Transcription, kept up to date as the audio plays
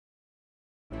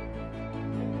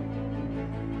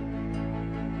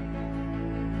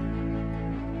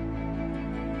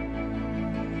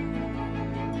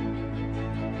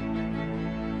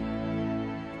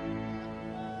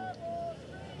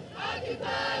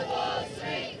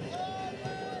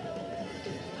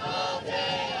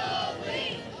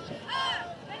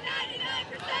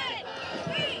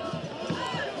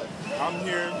I'm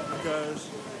here because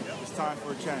it's time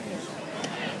for a change.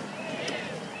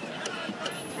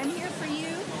 I'm here for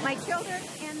you, my children,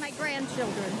 and my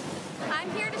grandchildren.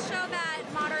 I'm here to show that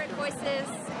moderate voices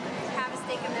have a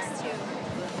stake in this too.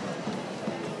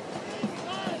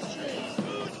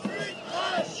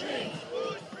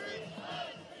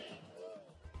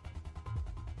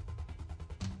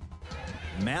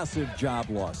 Massive job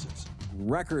losses,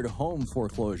 record home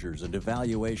foreclosures and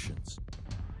devaluations,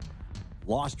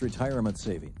 lost retirement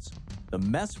savings. The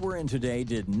mess we're in today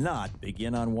did not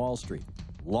begin on Wall Street.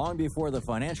 Long before the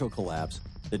financial collapse,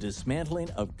 the dismantling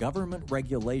of government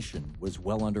regulation was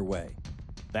well underway.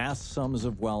 Vast sums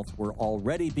of wealth were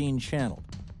already being channeled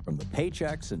from the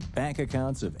paychecks and bank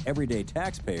accounts of everyday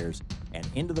taxpayers and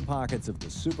into the pockets of the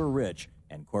super rich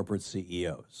and corporate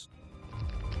CEOs.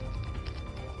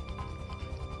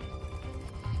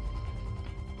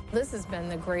 This has been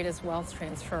the greatest wealth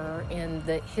transfer in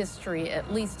the history,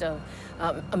 at least of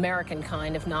American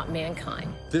kind, if not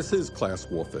mankind. This is class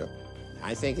warfare.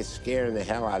 I think it's scaring the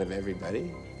hell out of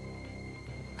everybody.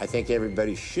 I think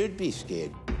everybody should be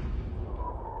scared.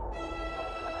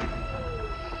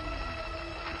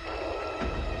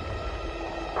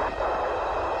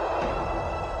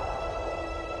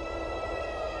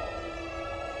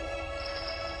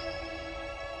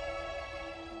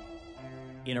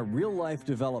 In a real-life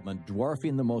development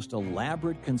dwarfing the most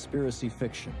elaborate conspiracy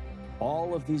fiction,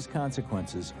 all of these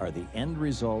consequences are the end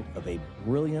result of a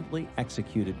brilliantly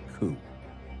executed coup.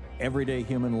 Everyday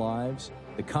human lives,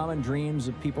 the common dreams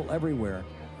of people everywhere,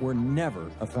 were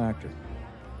never a factor.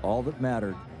 All that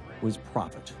mattered was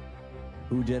profit.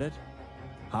 Who did it?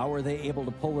 How were they able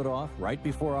to pull it off right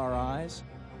before our eyes?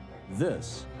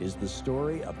 This is the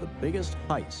story of the biggest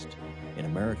heist in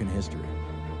American history.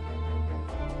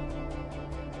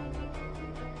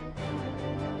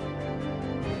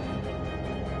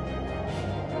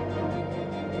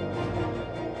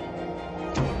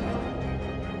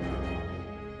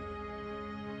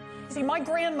 See, my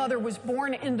grandmother was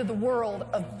born into the world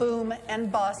of boom and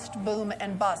bust,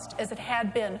 as it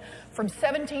had been from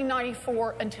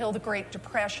 1794 until the Great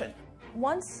Depression.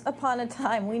 Once upon a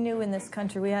time, we knew in this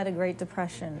country we had a Great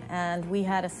Depression, and we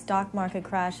had a stock market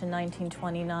crash in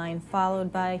 1929,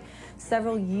 followed by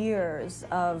several years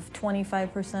of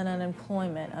 25%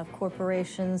 unemployment, of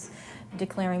corporations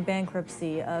declaring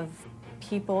bankruptcy, of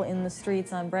people in the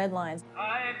streets on bread lines.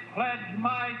 I pledge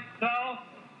myself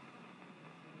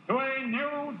to a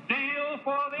new deal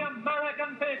for the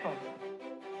American people.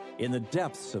 In the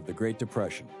depths of the Great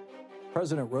Depression,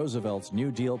 President Roosevelt's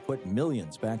New Deal put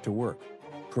millions back to work,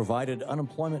 provided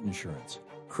unemployment insurance,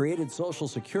 created Social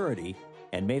Security,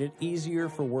 and made it easier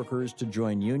for workers to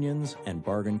join unions and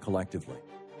bargain collectively.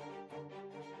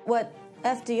 What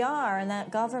FDR and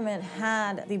that government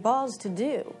had the balls to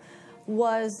do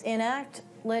was enact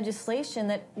legislation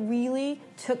that really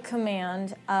took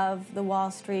command of the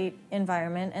Wall Street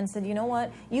environment and said, you know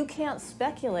what, you can't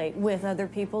speculate with other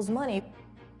people's money.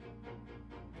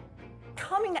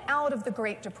 Coming out of the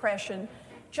Great Depression,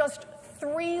 just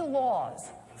 3 laws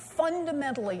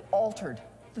fundamentally altered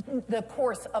the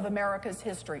course of America's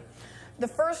history. The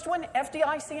first one,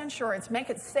 FDIC insurance,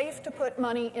 make it safe to put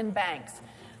money in banks.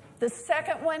 The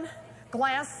second one,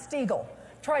 Glass-Steagall,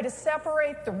 try to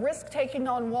separate the risk-taking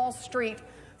on Wall Street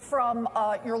from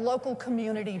your local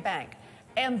community bank.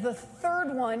 And the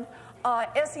third one,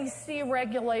 SEC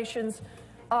regulations,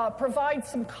 provide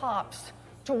some cops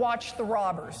to watch the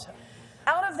robbers.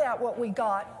 Out of that, what we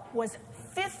got was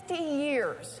 50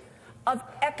 years of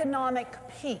economic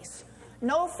peace.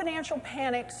 No financial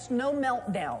panics, no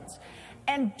meltdowns.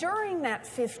 And during that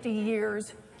 50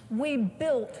 years, we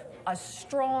built a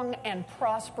strong and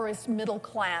prosperous middle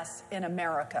class in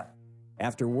America.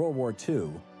 After World War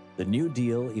II, the New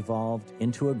Deal evolved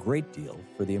into a great deal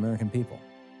for the American people.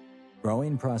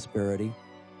 Growing prosperity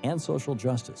and social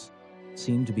justice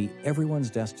seemed to be everyone's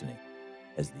destiny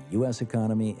as the U.S.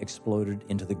 economy exploded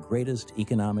into the greatest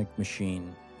economic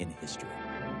machine in history.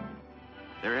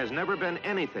 There has never been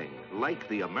anything like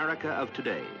the America of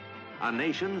today, a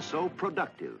nation so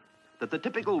productive that the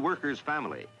typical worker's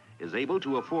family is able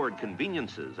to afford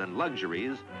conveniences and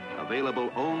luxuries available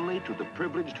only to the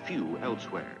privileged few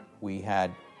elsewhere. We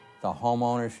had the home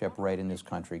ownership rate in this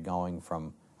country going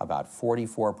from about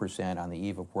 44% on the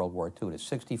eve of World War II to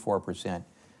 64%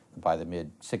 by the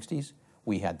mid-60s.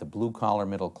 We had the blue-collar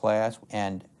middle class,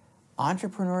 and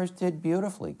entrepreneurs did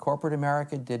beautifully. Corporate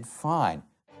America did fine.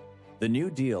 The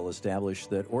New Deal established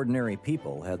that ordinary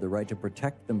people had the right to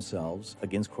protect themselves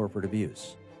against corporate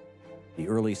abuse. The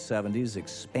early 70s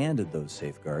expanded those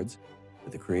safeguards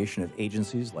with the creation of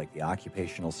agencies like the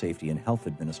Occupational Safety and Health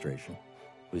Administration,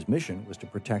 whose mission was to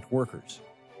protect workers.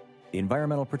 The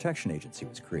Environmental Protection Agency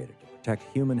was created to protect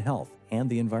human health and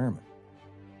the environment.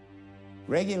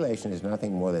 Regulation is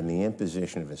nothing more than the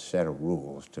imposition of a set of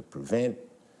rules to prevent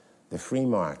the free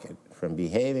market from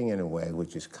behaving in a way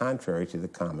which is contrary to the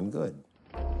common good.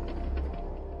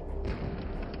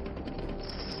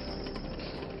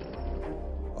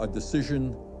 A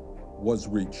decision was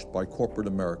reached by corporate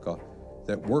America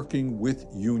that working with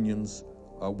unions,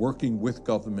 working with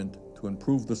government to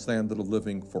improve the standard of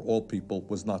living for all people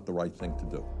was not the right thing to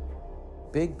do.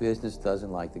 Big business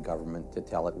doesn't like the government to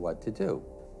tell it what to do.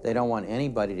 They don't want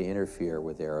anybody to interfere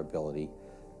with their ability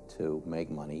to make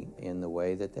money in the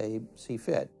way that they see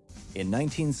fit. In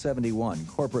 1971,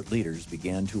 corporate leaders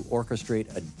began to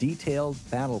orchestrate a detailed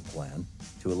battle plan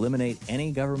to eliminate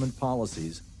any government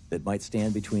policies that might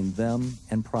stand between them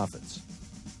and profits.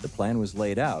 The plan was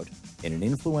laid out in an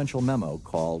influential memo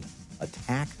called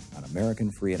Attack on American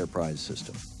Free Enterprise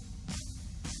System.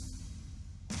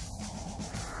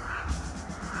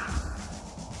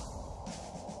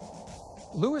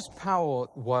 Lewis Powell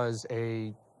was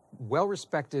a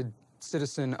well-respected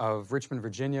citizen of Richmond,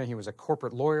 Virginia. He was a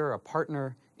corporate lawyer, a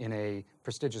partner in a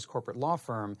prestigious corporate law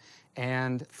firm,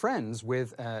 and friends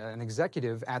with an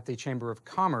executive at the Chamber of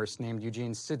Commerce named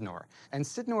Eugene Sydnor. And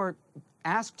Sydnor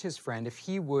asked his friend if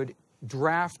he would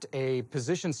draft a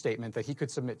position statement that he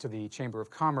could submit to the Chamber of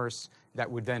Commerce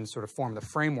that would then sort of form the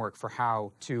framework for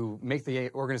how to make the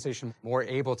organization more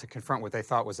able to confront what they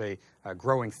thought was a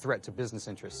growing threat to business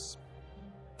interests.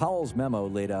 Powell's memo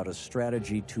laid out a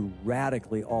strategy to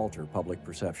radically alter public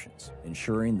perceptions,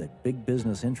 ensuring that big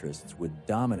business interests would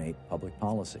dominate public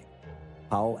policy.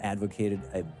 Powell advocated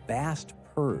a vast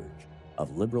purge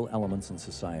of liberal elements in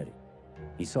society.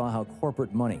 He saw how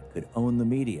corporate money could own the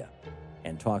media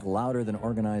and talk louder than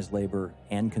organized labor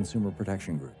and consumer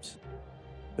protection groups.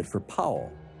 But for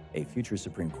Powell, a future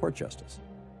Supreme Court justice,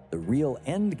 the real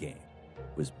end game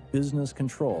was business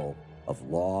control of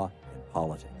law and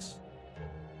politics.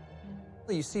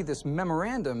 You see this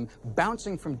memorandum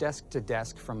bouncing from desk to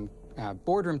desk, from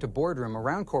boardroom to boardroom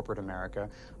around corporate America,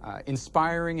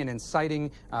 inspiring and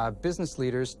inciting business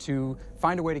leaders to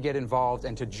find a way to get involved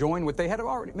and to join what they had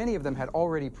already, many of them had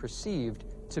already perceived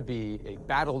to be a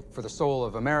battle for the soul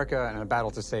of America and a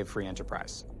battle to save free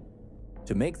enterprise.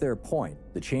 To make their point,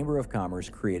 the Chamber of Commerce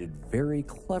created very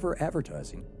clever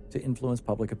advertising to influence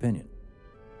public opinion.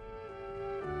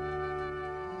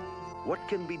 What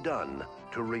can be done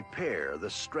to repair the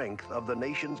strength of the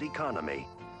nation's economy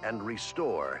and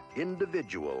restore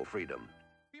individual freedom?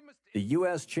 The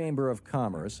U.S. Chamber of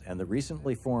Commerce and the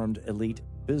recently formed Elite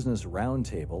Business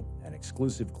Roundtable, an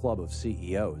exclusive club of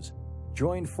CEOs,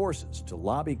 joined forces to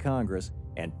lobby Congress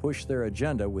and push their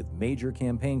agenda with major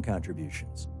campaign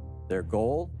contributions. Their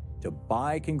goal? To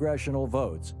buy congressional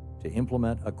votes to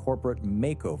implement a corporate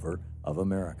makeover of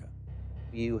America.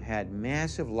 You had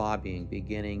massive lobbying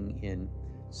beginning in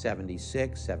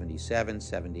 76, 77,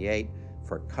 78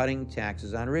 for cutting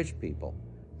taxes on rich people,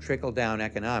 trickle-down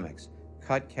economics,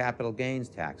 cut capital gains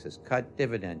taxes, cut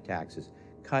dividend taxes,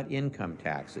 cut income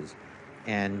taxes,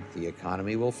 and the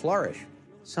economy will flourish.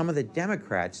 Some of the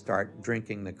Democrats start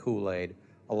drinking the Kool-Aid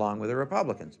along with the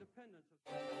Republicans.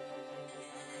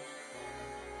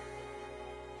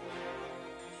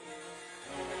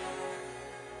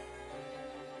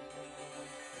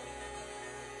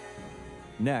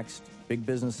 Next, big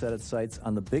business set its sights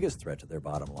on the biggest threat to their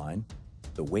bottom line,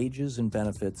 the wages and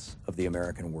benefits of the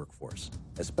American workforce,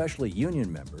 especially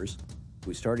union members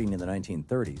who, starting in the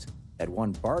 1930s, had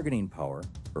won bargaining power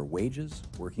for wages,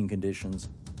 working conditions,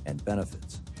 and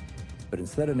benefits. But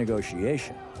instead of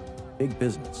negotiation, big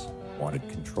business wanted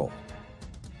control.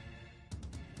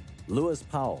 Lewis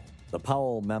Powell, the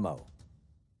Powell Memo.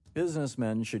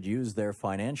 Businessmen should use their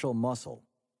financial muscle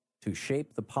to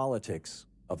shape the politics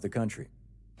of the country.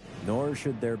 Nor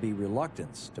should there be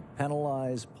reluctance to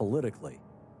penalize politically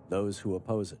those who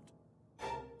oppose it.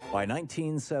 By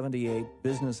 1978,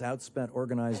 business outspent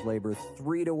organized labor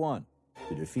 3-1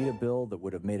 to defeat a bill that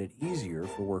would have made it easier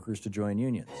for workers to join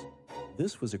unions.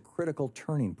 This was a critical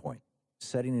turning point,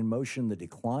 setting in motion the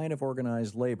decline of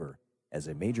organized labor as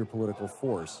a major political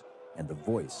force and the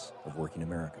voice of working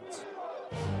Americans.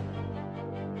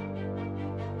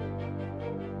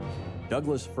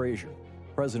 Douglas Frazier,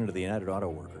 president of the United Auto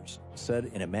Workers,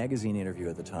 said in a magazine interview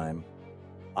at the time,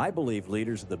 "I believe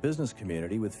leaders of the business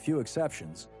community, with few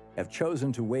exceptions, have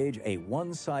chosen to wage a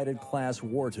one-sided class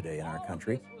war today in our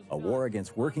country, a war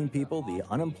against working people, the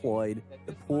unemployed,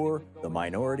 the poor, the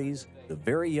minorities, the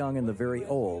very young and the very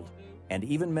old, and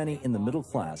even many in the middle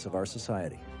class of our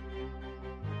society."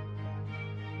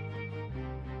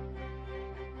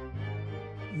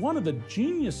 One of the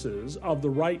geniuses of the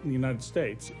right in the United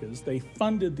States is they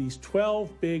funded these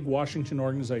 12 big Washington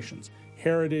organizations,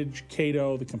 Heritage,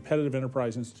 Cato, the Competitive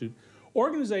Enterprise Institute,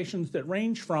 organizations that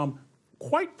range from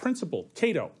quite principled,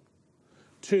 Cato,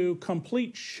 to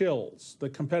complete shills, the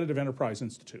Competitive Enterprise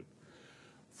Institute,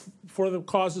 for the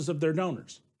causes of their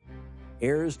donors.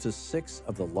 Heirs to 6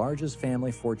 of the largest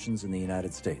family fortunes in the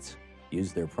United States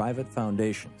used their private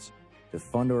foundations to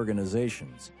fund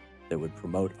organizations that would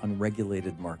promote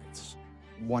unregulated markets.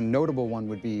 One notable one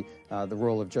would be the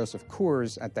role of Joseph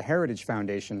Coors at the Heritage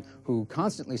Foundation, who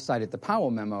constantly cited the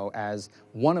Powell Memo as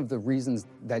one of the reasons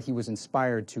that he was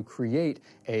inspired to create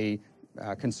a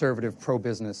conservative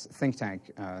pro-business think tank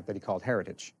that he called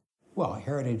Heritage. Well,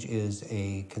 Heritage is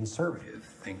a conservative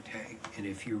think tank, and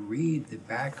if you read the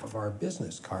back of our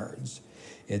business cards,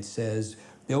 it says,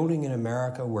 building an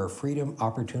America where freedom,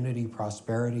 opportunity,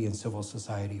 prosperity, and civil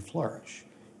society flourish.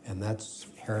 And that's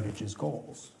Heritage's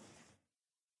goals.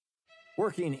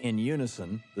 Working in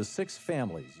unison, the 6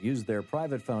 families used their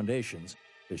private foundations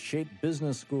to shape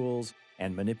business schools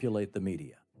and manipulate the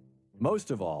media. Most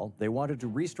of all, they wanted to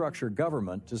restructure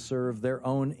government to serve their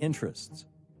own interests.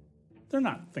 They're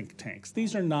not think tanks.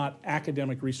 These are not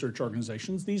academic research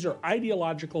organizations. These are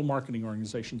ideological marketing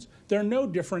organizations. They're no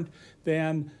different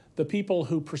than the people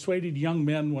who persuaded young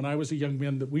men when I was a young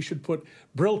man that we should put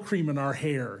Brill cream in our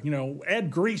hair. You know,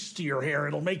 add grease to your hair.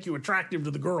 It'll make you attractive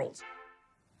to the girls.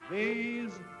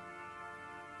 These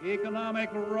economic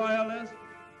royalists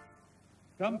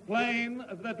complain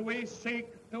that we seek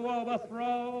to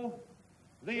overthrow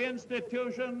the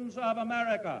institutions of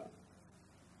America.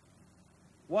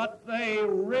 What they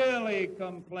really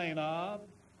complain of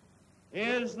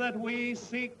is that we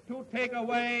seek to take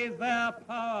away their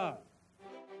power.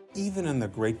 Even in the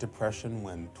Great Depression,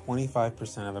 when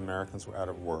 25% of Americans were out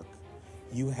of work,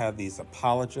 you had these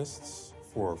apologists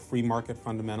for free market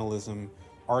fundamentalism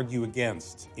argue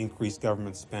against increased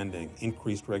government spending,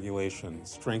 increased regulation,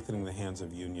 strengthening the hands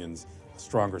of unions, a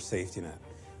stronger safety net.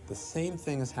 The same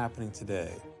thing is happening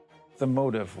today. The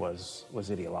motive was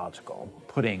ideological,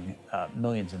 putting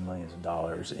millions and millions of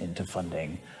dollars into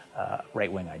funding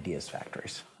right-wing ideas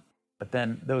factories. But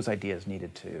then those ideas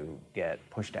needed to get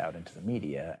pushed out into the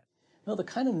media. No, the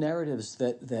kind of narratives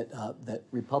that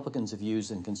Republicans have used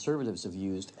and conservatives have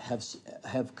used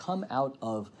have come out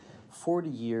of 40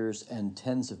 years and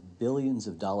tens of billions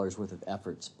of dollars worth of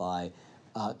efforts by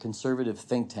conservative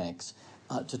think tanks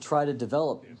to try to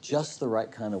develop just the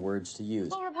right kind of words to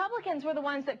use. Well, Republicans were the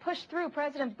ones that pushed through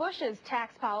President Bush's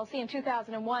tax policy in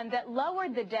 2001 that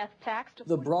lowered the death tax.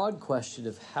 The broad question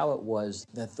of how it was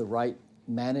that the right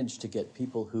managed to get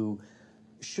people who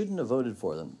shouldn't have voted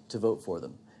for them to vote for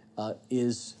them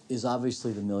is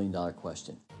obviously the million-dollar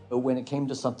question. But when it came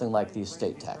to something like the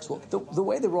estate tax, well, the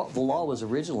way the law was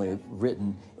originally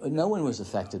written, no one was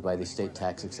affected by the estate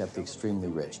tax except the extremely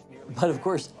rich. But of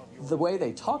course, the way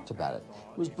they talked about it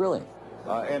was brilliant.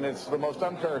 And it's the most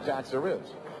unfair tax there is.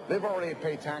 They've already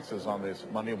paid taxes on this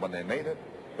money when they made it.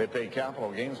 They paid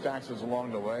capital gains taxes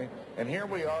along the way. And here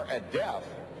we are at death,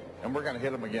 and we're going to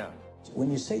hit them again.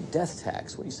 When you say death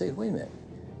tax, what do you say? Wait a minute.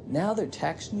 Now they're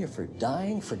taxing you for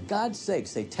dying? For God's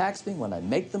sakes, they tax me when I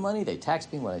make the money. They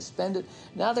tax me when I spend it.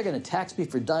 Now they're going to tax me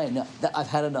for dying. Now, I've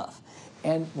had enough.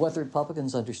 And what the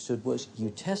Republicans understood was you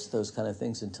test those kind of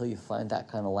things until you find that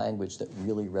kind of language that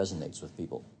really resonates with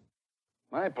people.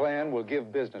 My plan will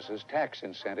give businesses tax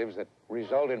incentives that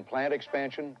result in plant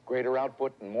expansion, greater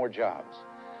output, and more jobs.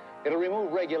 It'll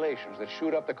remove regulations that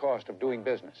shoot up the cost of doing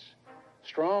business.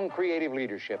 Strong creative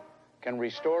leadership can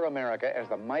restore America as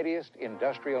the mightiest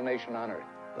industrial nation on earth.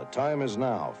 The time is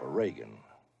now for Reagan.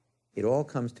 It all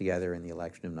comes together in the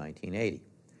election of 1980,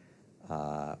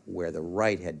 where the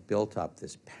right had built up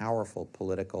this powerful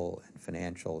political and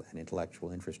financial and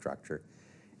intellectual infrastructure,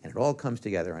 and it all comes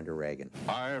together under Reagan.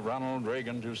 I, Ronald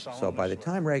Reagan, do solemnly So by the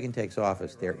time Reagan takes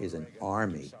office, there is an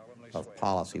army of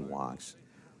policy wonks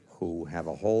who have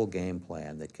a whole game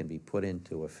plan that can be put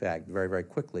into effect very, very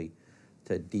quickly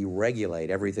to deregulate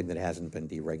everything that hasn't been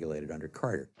deregulated under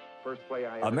Carter.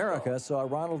 America saw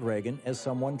Ronald Reagan as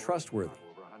someone trustworthy.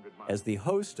 As the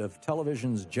host of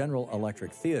television's General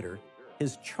Electric Theater,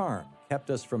 his charm kept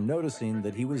us from noticing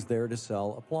that he was there to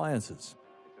sell appliances.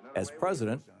 As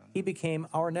president, he became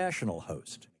our national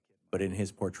host. But in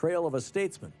his portrayal of a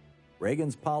statesman,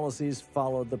 Reagan's policies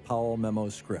followed the Powell Memo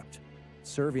script,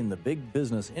 serving the big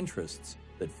business interests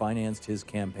that financed his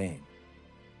campaign.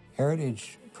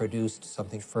 Heritage produced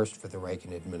something first for the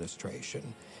Reagan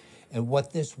administration. And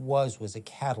what this was a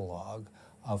catalog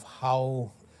of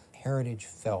how Heritage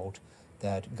felt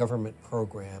that government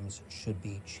programs should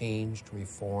be changed,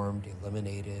 reformed,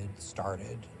 eliminated,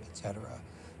 started, etc.,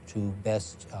 to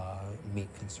best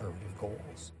meet conservative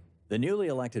goals. The newly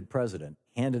elected president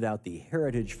handed out the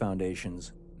Heritage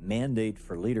Foundation's mandate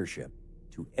for leadership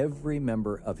to every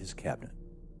member of his cabinet.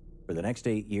 For the next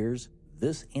 8 years,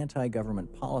 this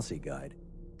anti-government policy guide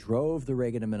drove the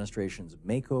Reagan administration's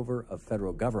makeover of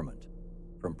federal government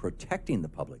from protecting the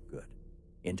public good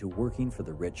into working for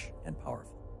the rich and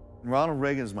powerful. Ronald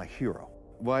Reagan is my hero.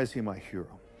 Why is he my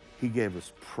hero? He gave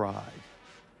us pride.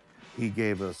 He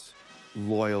gave us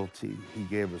loyalty. He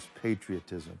gave us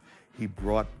patriotism. He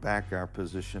brought back our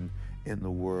position in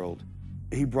the world.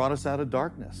 He brought us out of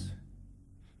darkness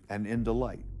and into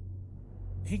light.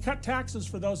 He cut taxes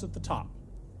for those at the top.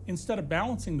 Instead of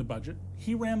balancing the budget,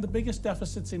 he ran the biggest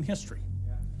deficits in history.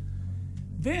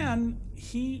 Then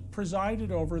he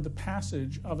presided over the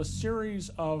passage of a series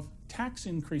of tax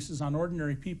increases on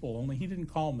ordinary people, only he didn't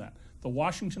call them that. The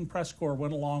Washington Press Corps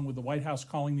went along with the White House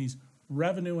calling these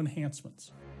revenue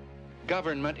enhancements.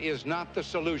 Government is not the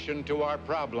solution to our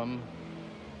problem.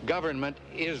 Government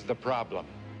is the problem.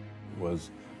 Was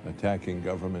attacking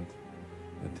government,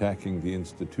 attacking the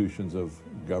institutions of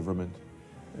government,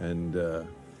 and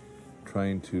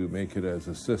trying to make it as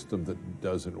a system that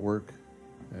doesn't work.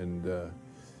 And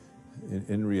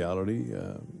in reality,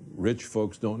 rich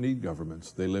folks don't need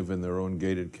governments. They live in their own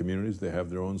gated communities. They have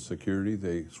their own security.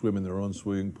 They swim in their own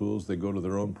swimming pools. They go to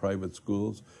their own private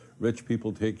schools. Rich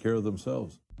people take care of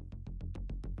themselves.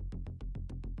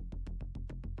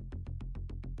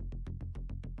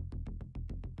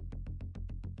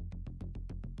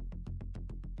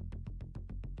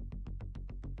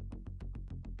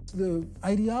 The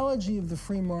ideology of the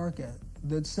free market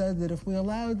that said that if we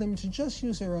allowed them to just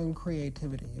use their own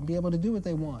creativity and be able to do what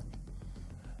they want,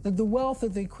 that the wealth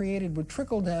that they created would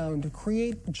trickle down to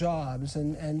create jobs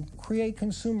and create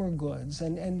consumer goods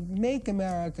and make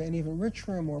America an even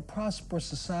richer and more prosperous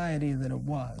society than it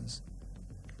was.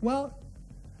 Well,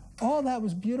 all that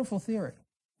was beautiful theory.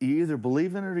 You either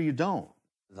believe in it or you don't.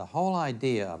 The whole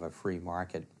idea of a free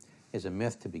market is a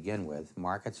myth to begin with.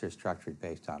 Markets are structured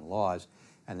based on laws,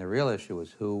 and the real issue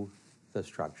is who the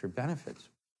structure benefits.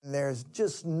 There's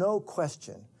just no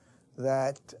question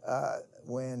that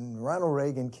when Ronald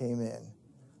Reagan came in,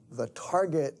 the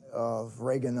target of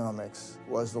Reaganomics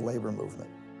was the labor movement.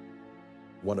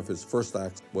 One of his first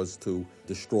acts was to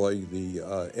destroy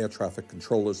the air traffic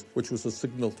controllers, which was a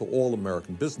signal to all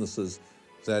American businesses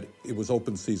that it was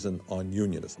open season on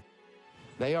unionism.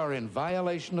 They are in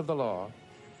violation of the law,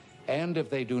 and if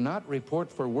they do not report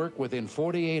for work within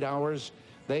 48 hours,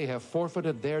 they have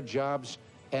forfeited their jobs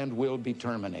and will be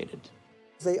terminated.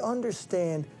 They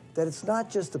understand that it's not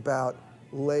just about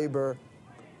labor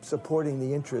supporting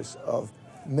the interests of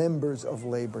members of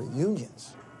labor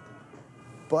unions,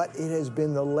 but it has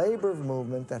been the labor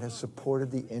movement that has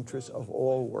supported the interests of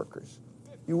all workers.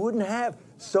 You wouldn't have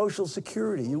Social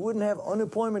Security, you wouldn't have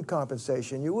unemployment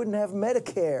compensation, you wouldn't have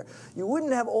Medicare, you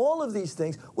wouldn't have all of these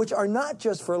things, which are not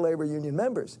just for labor union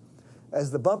members. As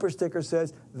the bumper sticker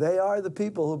says, they are the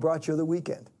people who brought you the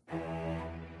weekend.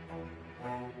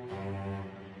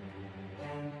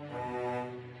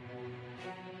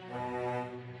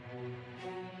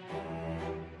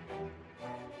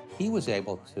 He was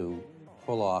able to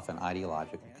pull off an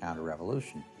ideological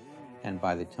counter-revolution, and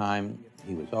by the time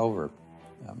he was over,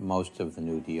 most of the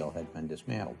New Deal had been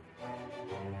dismantled.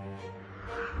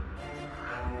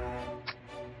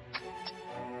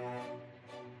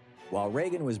 While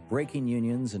Reagan was breaking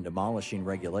unions and demolishing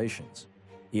regulations,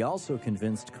 he also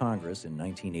convinced Congress in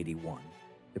 1981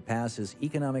 to pass his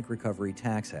Economic Recovery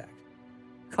Tax Act,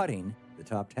 cutting the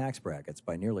top tax brackets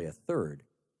by nearly a third,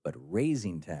 but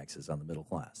raising taxes on the middle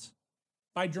class.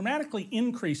 By dramatically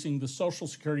increasing the Social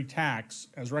Security tax,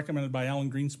 as recommended by Alan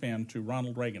Greenspan to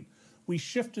Ronald Reagan, we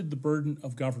shifted the burden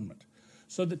of government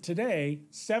so that today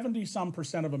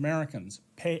 70-some% of Americans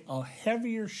pay a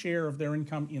heavier share of their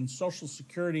income in Social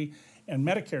Security and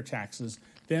Medicare taxes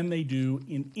than they do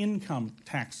in income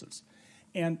taxes.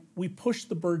 And we push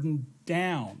the burden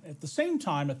down. At the same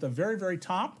time, at the very, very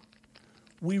top,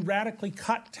 we radically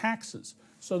cut taxes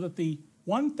so that the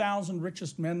 1,000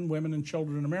 richest men, women, and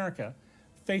children in America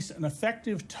face an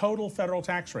effective total federal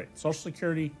tax rate, Social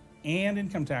Security and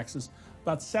income taxes,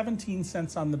 about 17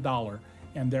 cents on the dollar,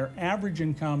 and their average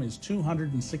income is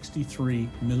 $263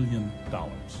 million.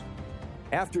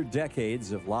 After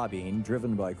decades of lobbying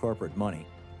driven by corporate money,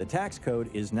 the tax code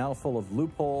is now full of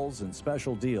loopholes and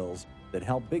special deals that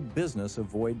help big business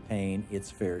avoid paying its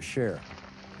fair share.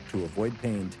 To avoid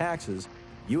paying taxes,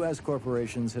 U.S.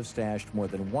 corporations have stashed more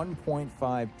than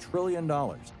 $1.5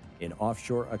 trillion in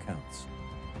offshore accounts.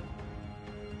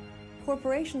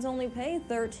 corporations only pay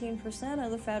 13%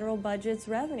 of the federal budget's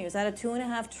revenues. Out of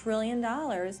 $2.5 trillion,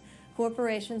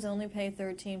 corporations only pay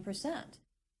 13%.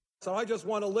 So I just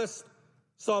want to list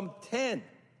some 10,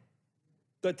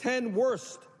 the 10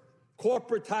 worst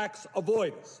corporate tax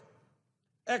avoiders.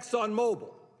 ExxonMobil,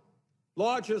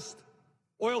 largest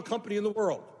oil company in the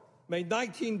world, made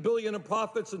 $19 billion in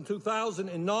profits in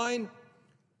 2009.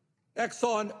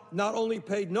 Exxon not only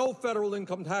paid no federal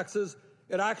income taxes,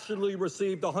 it actually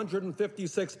received a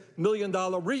 $156 million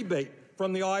rebate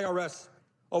from the IRS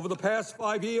over the past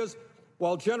 5 years,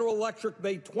 while General Electric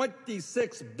made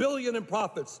 $26 billion in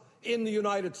profits in the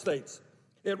United States.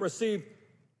 It received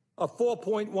a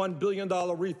 $4.1 billion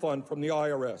refund from the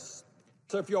IRS.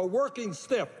 So if you're working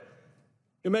stiff,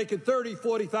 you're making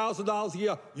 $30,000, $40,000 a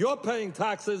year, you're paying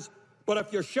taxes. But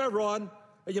if you're Chevron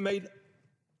and you made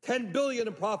 $10 billion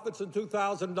in profits in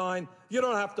 2009, you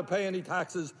don't have to pay any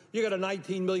taxes. You get a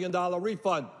 $19 million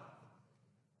refund.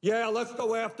 Yeah, let's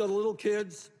go after the little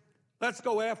kids. Let's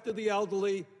go after the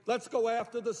elderly. Let's go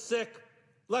after the sick.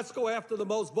 Let's go after the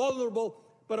most vulnerable.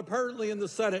 But apparently in the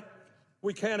Senate,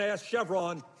 we can't ask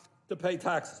Chevron to pay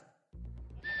taxes.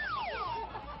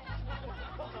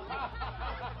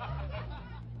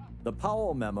 The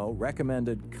Powell memo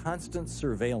recommended constant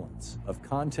surveillance of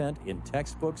content in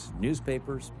textbooks,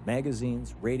 newspapers,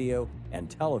 magazines, radio,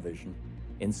 and television,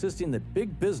 insisting that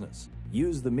big business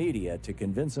use the media to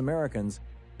convince Americans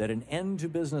that an end to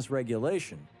business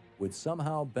regulation would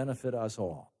somehow benefit us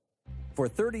all. For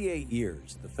 38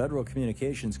 years, the Federal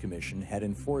Communications Commission had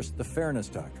enforced the Fairness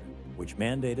Doctrine, which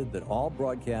mandated that all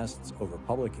broadcasts over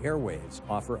public airwaves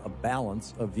offer a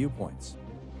balance of viewpoints.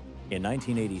 In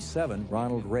 1987,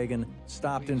 Ronald Reagan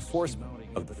stopped enforcement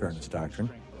of the Fairness Doctrine,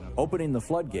 opening the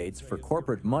floodgates for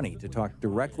corporate money to talk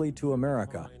directly to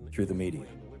America through the media.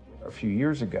 A few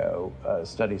years ago,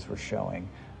 studies were showing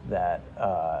that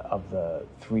of the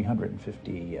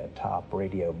 350 top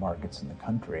radio markets in the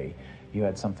country, you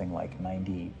had something like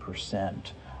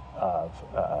 90% of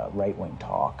right-wing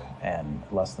talk and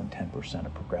less than 10%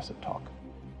 of progressive talk.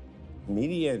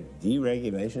 Media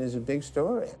deregulation is a big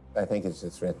story. I think it's a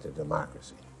threat to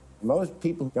democracy. Most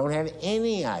people don't have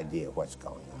any idea what's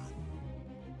going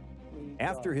on.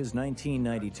 After his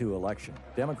 1992 election,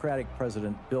 Democratic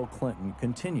President Bill Clinton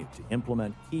continued to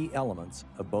implement key elements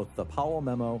of both the Powell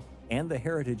memo and the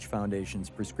Heritage Foundation's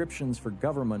prescriptions for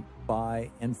government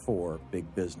by and for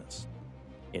big business.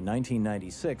 In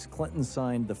 1996, Clinton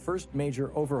signed the first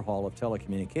major overhaul of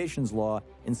telecommunications law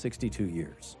in 62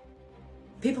 years.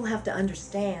 People have to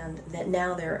understand that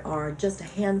now there are just a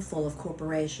handful of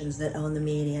corporations that own the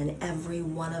media, and every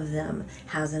one of them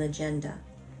has an agenda.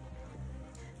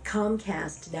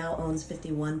 Comcast now owns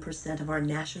 51% of our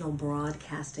national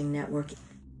broadcasting network.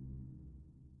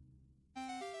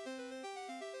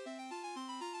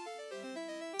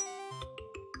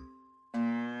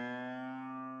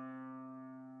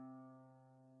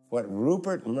 What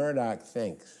Rupert Murdoch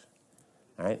thinks,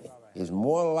 right, is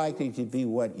more likely to be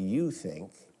what you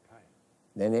think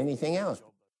than anything else.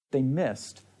 They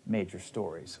missed major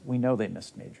stories. We know they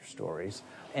missed major stories,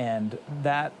 and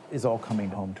that is all coming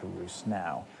home to roost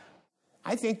now.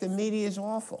 I think the media is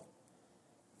awful.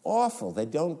 Awful. They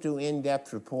don't do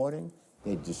in-depth reporting.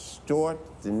 They distort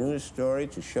the news story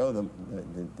to show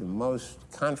the most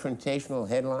confrontational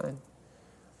headline.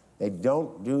 They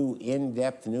don't do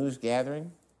in-depth news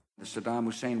gathering. Saddam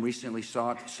Hussein recently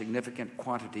sought significant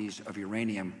quantities of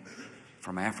uranium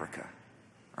from Africa.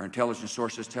 Our intelligence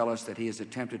sources tell us that he has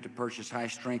attempted to purchase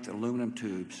high-strength aluminum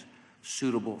tubes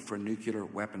suitable for nuclear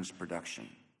weapons production.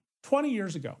 20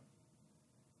 years ago,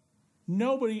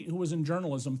 nobody who was in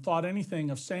journalism thought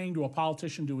anything of saying to a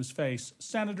politician to his face,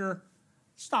 "Senator,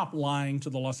 stop lying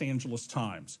to the Los Angeles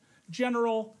Times.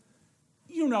 General,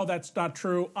 you know that's not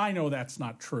true. I know that's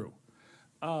not true."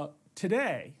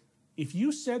 Today, if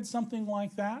you said something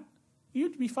like that,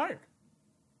 you'd be fired.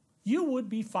 You would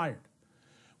be fired.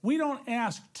 We don't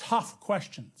ask tough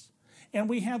questions. And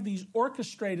we have these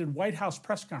orchestrated White House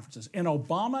press conferences. And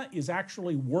Obama is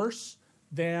actually worse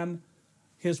than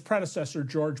his predecessor,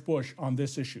 George Bush, on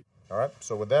this issue. All right,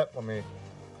 so with that, let me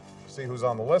see who's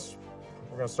on the list.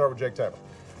 We're going to start with Jake Tapper.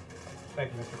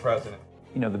 Thank you, Mr. President.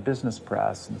 You know, the business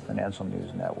press and the financial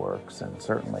news networks, and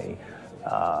certainly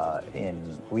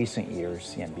in recent years,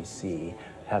 CNBC,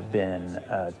 have been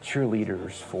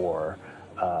cheerleaders for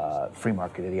free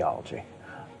market ideology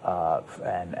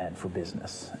and for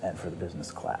business and for the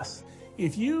business class.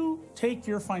 If you take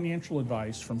your financial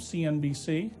advice from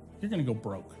CNBC, you're going to go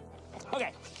broke.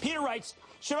 Okay, Peter writes,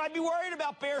 should I be worried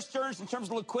about Bear Stearns in terms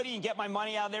of liquidity and get my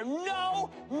money out of there? No,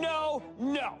 no,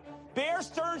 no. Bear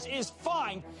Stearns is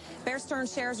fine. Bear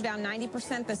Stearns shares are down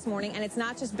 90% this morning, and it's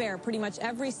not just Bear. Pretty much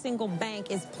every single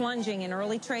bank is plunging in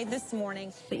early trade this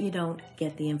morning. But you don't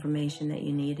get the information that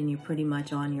you need, and you're pretty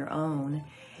much on your own.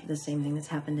 The same thing that's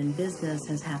happened in business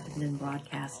has happened in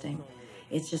broadcasting.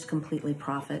 It's just completely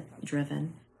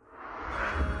profit-driven.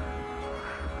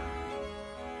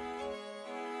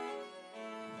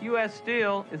 U.S.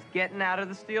 Steel is getting out of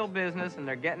the steel business, and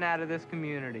they're getting out of this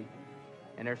community.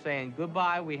 And they're saying,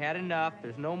 goodbye, we had enough,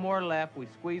 there's no more left, we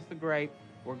squeezed the grape,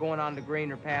 we're going on to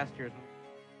greener pastures.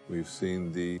 We've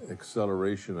seen the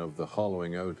acceleration of the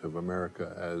hollowing out of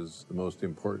America as the most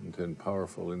important and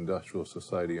powerful industrial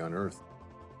society on earth.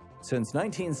 Since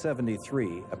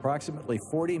 1973, approximately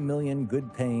 40 million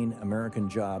good-paying American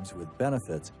jobs with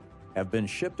benefits have been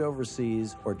shipped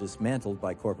overseas or dismantled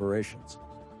by corporations,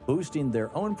 boosting their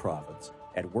own profits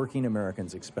at working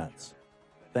Americans' expense.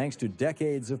 Thanks to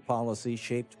decades of policy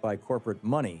shaped by corporate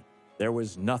money, there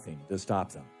was nothing to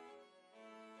stop them.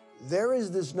 There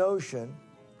is this notion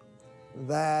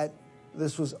that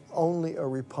this was only a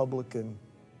Republican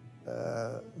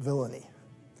villainy,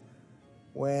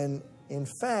 when in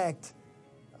fact,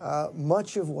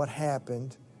 much of what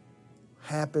happened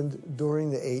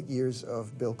during the 8 years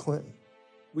of Bill Clinton.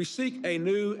 We seek a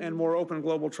new and more open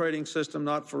global trading system,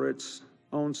 not for its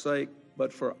own sake,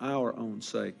 but for our own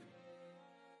sake.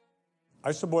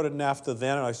 I supported NAFTA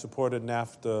then, and I supported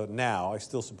NAFTA now. I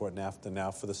still support NAFTA now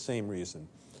for the same reason,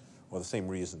 or the same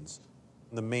reasons.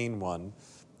 The main one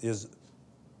is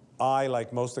I,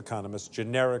 like most economists,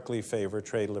 generically favor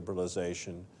trade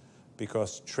liberalization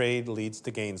because trade leads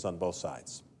to gains on both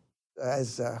sides.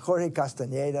 As Jorge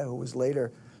Castañeda, who was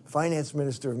later finance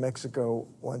minister of Mexico,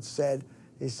 once said,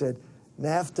 he said,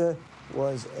 NAFTA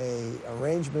was an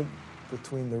arrangement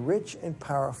between the rich and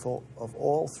powerful of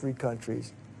all three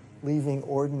countries, leaving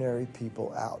ordinary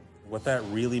people out. What that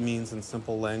really means in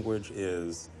simple language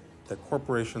is that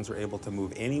corporations are able to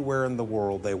move anywhere in the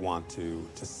world they want to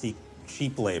seek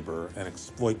cheap labor and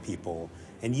exploit people,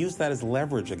 and use that as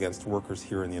leverage against workers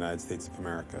here in the United States of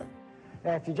America.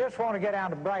 Now, if you just want to get down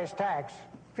to brass tacks,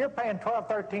 if you're paying $12,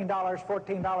 $13,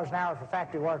 $14 an hour for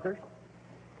factory workers,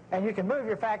 and you can move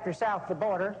your factory south of the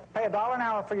border, pay $1 an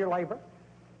hour for your labor,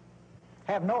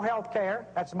 have no health care,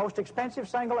 that's the most expensive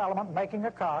single element making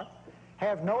a car,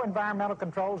 have no environmental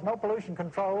controls, no pollution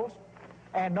controls,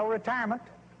 and no retirement,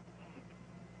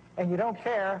 and you don't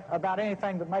care about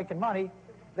anything but making money,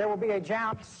 there will be a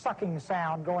giant sucking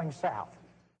sound going south.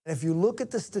 If you look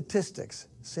at the statistics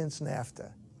since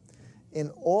NAFTA, in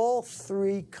all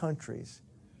three countries,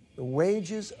 the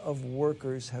wages of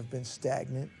workers have been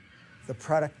stagnant, the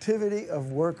productivity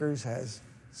of workers has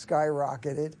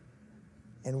skyrocketed,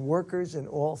 and workers in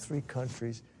all three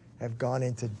countries have gone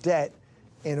into debt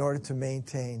in order to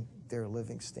maintain their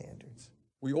living standards.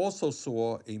 We also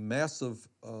saw a massive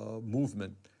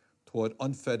movement toward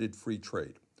unfettered free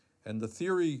trade. And the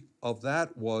theory of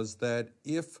that was that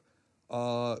if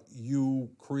you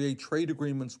create trade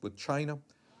agreements with China,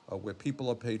 where people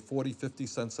are paid 40, 50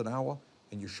 cents an hour,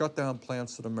 and you shut down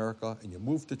plants in America, and you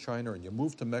move to China, and you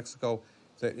move to Mexico,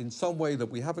 that in some way that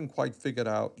we haven't quite figured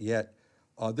out yet,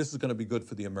 this is going to be good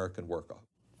for the American worker.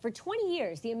 For 20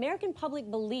 years, the American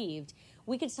public believed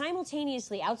we could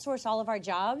simultaneously outsource all of our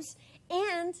jobs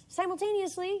and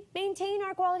simultaneously maintain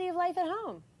our quality of life at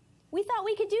home. We thought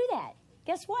we could do that.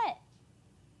 Guess what?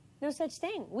 No such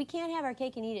thing. We can't have our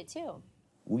cake and eat it too.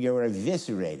 We are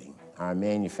eviscerating our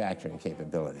manufacturing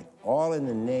capability, all in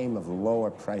the name of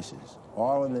lower prices,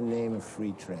 all in the name of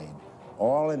free trade,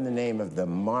 all in the name of the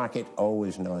market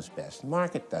always knows best. The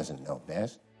market doesn't know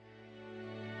best.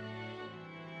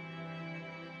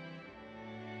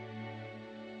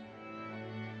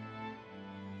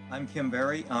 I'm Kim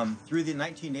Berry. Through the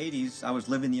 1980s, I was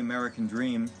living the American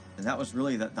dream, and that was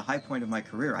really the high point of my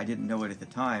career. I didn't know it at the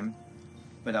time,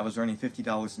 but I was earning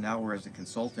 $50 an hour as a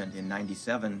consultant in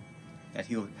 '97 at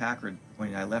Hewlett-Packard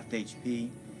when I left HP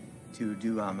to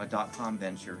do a .com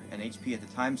venture. And HP at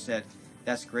the time said,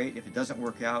 that's great. If it doesn't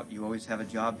work out, you always have a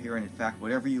job here. And in fact,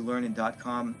 whatever you learn in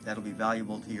 .com, that'll be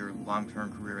valuable to your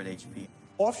long-term career at HP.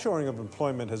 Offshoring of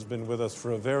employment has been with us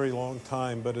for a very long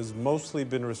time, but has mostly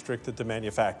been restricted to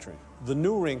manufacturing. The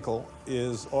new wrinkle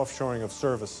is offshoring of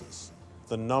services.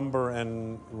 The number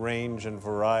and range and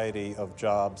variety of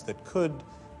jobs that could,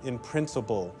 in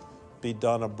principle, be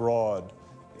done abroad,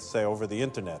 say over the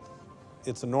internet.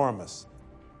 It's enormous.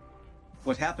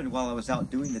 What happened while I was out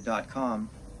doing the .com,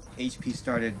 HP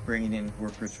started bringing in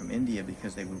workers from India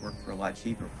because they would work for a lot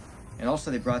cheaper. And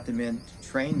also they brought them in to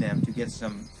train them, to get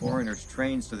some foreigners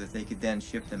trained so that they could then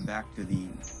ship them back to the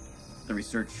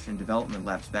research and development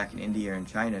labs back in India and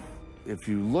China. If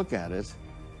you look at it,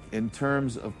 in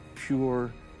terms of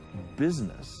pure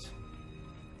business,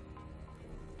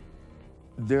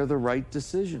 they're the right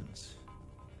decisions.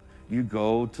 You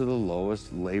go to the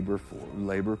lowest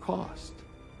labor cost.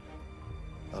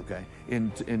 Okay,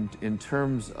 in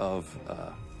terms of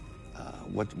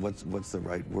what's the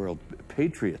right word?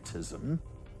 Patriotism.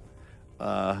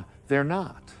 They're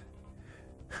not.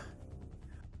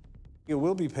 It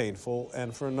will be painful,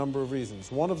 and for a number of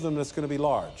reasons. One of them is going to be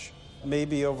large.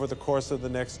 Maybe over the course of the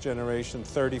next generation,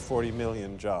 30, 40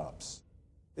 million jobs.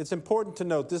 It's important to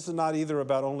note this is not either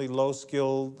about only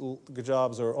low-skilled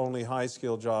jobs or only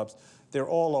high-skilled jobs. They're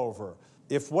all over.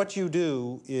 If what you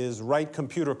do is write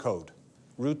computer code,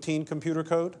 routine computer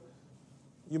code,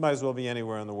 you might as well be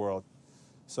anywhere in the world.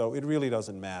 So it really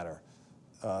doesn't matter.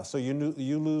 So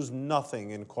you lose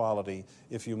nothing in quality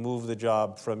if you move the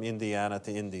job from Indiana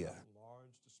to India.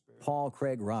 Paul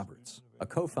Craig Roberts, a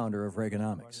co-founder of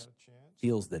Reaganomics,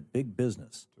 feels that big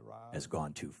business has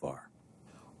gone too far.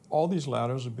 All these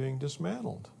ladders are being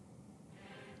dismantled.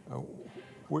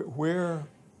 Where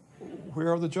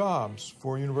are the jobs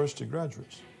for university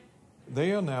graduates?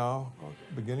 They are now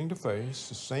beginning to face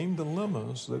the same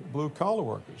dilemmas that blue-collar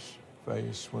workers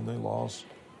face when they lost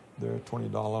their $20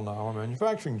 an hour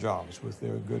manufacturing jobs with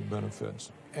their good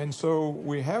benefits. And so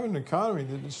we have an economy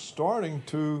that is starting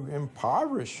to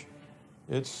impoverish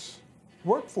its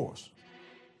workforce.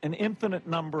 An infinite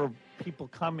number of people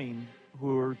coming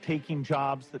who are taking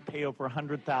jobs that pay over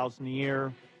 $100,000 a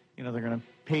year. You know, they're going to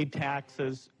pay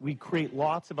taxes. We create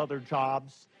lots of other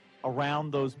jobs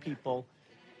around those people.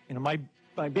 You know,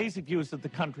 my basic view is that the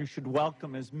country should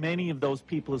welcome as many of those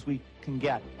people as we can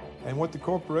get. And what the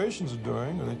corporations are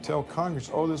doing, they tell Congress,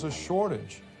 oh, there's a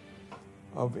shortage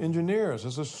of engineers.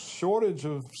 There's a shortage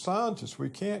of scientists. We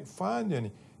can't find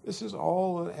any. This is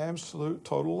all an absolute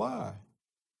total lie.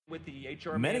 With the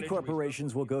HR Many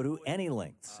corporations will go to any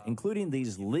lengths, including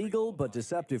these legal but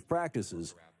deceptive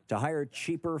practices, to hire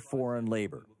cheaper foreign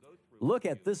labor. Look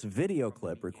at this video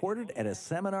clip recorded at a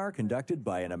seminar conducted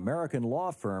by an American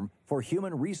law firm for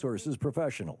human resources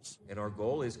professionals. And our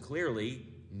goal is clearly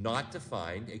not to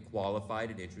find a qualified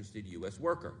and interested U.S.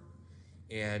 worker.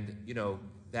 And, you know,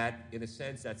 that, in a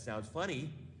sense, that sounds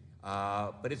funny,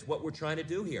 but it's what we're trying to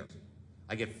do here.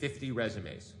 I get 50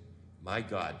 resumes. My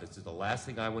God, this is the last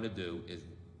thing I want to do is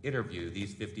interview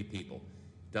these 50 people.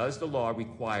 Does the law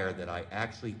require that I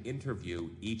actually interview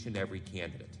each and every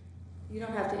candidate? You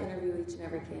don't have to interview each and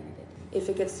every candidate. If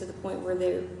it gets to the point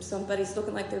where somebody's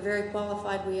looking like they're very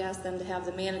qualified, we ask them to have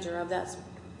the manager of that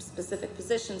specific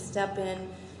position step in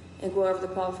and go over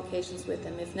the qualifications with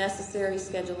them. If necessary,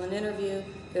 schedule an interview,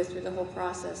 go through the whole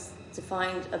process to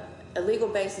find a legal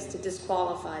basis to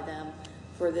disqualify them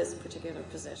for this particular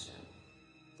position.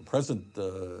 The present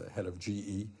head of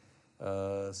GE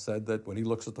said that when he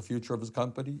looks at the future of his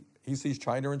company, he sees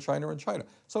China and China and China.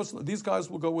 So these guys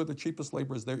will go where the cheapest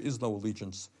labor is. There is no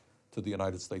allegiance to the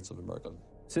United States of America.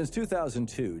 Since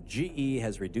 2002, GE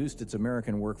has reduced its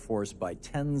American workforce by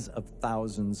tens of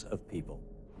thousands of people.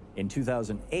 In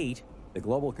 2008, the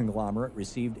global conglomerate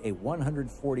received a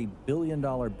 $140 billion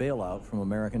bailout from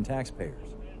American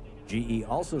taxpayers. GE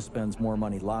also spends more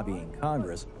money lobbying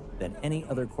Congress than any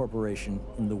other corporation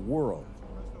in the world.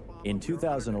 In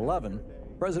 2011,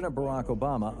 President Barack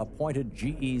Obama appointed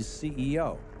GE's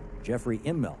CEO, Jeffrey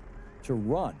Immelt, to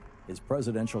run his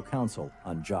Presidential Council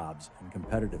on Jobs and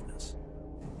Competitiveness.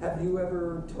 Have you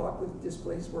ever talked with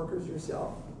displaced workers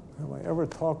yourself? Have I ever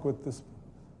talked with this?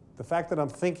 The fact that I'm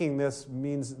thinking this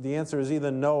means the answer is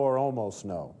either no or almost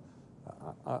no.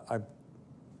 I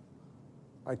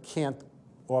can't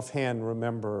offhand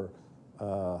remember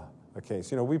a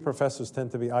case. You know, we professors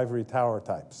tend to be ivory tower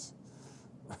types.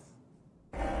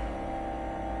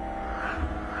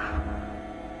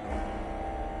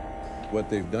 What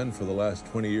they've done for the last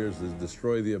 20 years is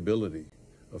destroy the ability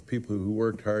of people who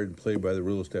worked hard and played by the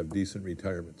rules to have decent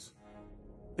retirements.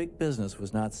 Big business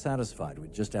was not satisfied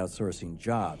with just outsourcing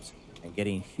jobs and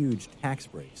getting huge tax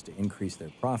breaks to increase their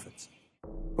profits.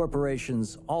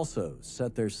 Corporations also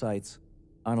set their sights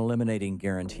on eliminating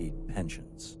guaranteed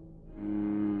pensions.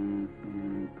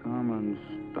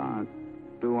 Common stock.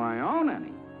 Do I own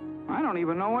any? I don't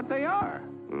even know what they are.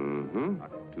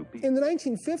 In the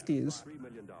 1950s,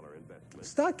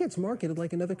 stock gets marketed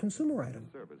like another consumer item.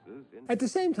 At the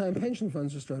same time, pension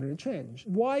funds are starting to change.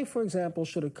 Why, for example,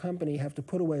 should a company have to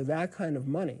put away that kind of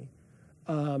money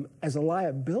as a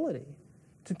liability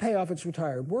to pay off its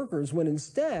retired workers when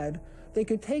instead they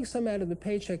could take some out of the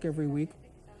paycheck every week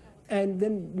and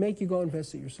then make you go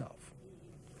invest it yourself?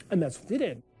 And that's what they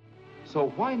did. So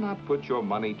why not put your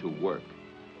money to work?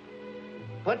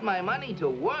 Put my money to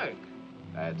work?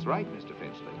 That's right, Mr.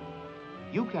 Finchley.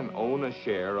 you can own a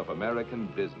share of American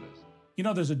business. You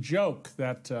know, there's a joke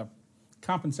that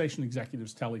compensation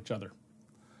executives tell each other.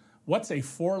 What's a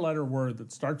four-letter word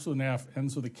that starts with an F,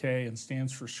 ends with a K, and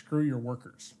stands for screw your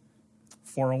workers?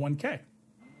 401k.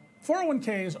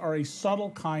 401ks are a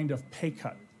subtle kind of pay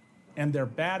cut, and they're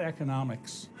bad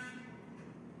economics.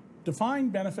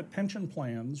 Defined benefit pension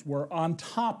plans were on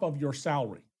top of your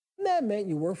salary. That meant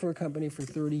you worked for a company for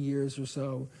 30 years or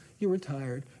so, you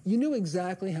retired, you knew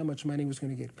exactly how much money was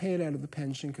going to get paid out of the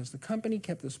pension because the company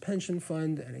kept this pension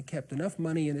fund and it kept enough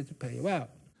money in it to pay you out.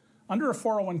 Under a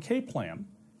 401k plan,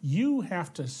 you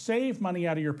have to save money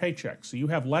out of your paycheck, so you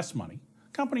have less money.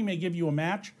 A company may give you a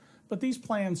match, but these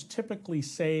plans typically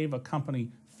save a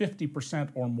company 50%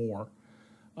 or more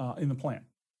in the plan.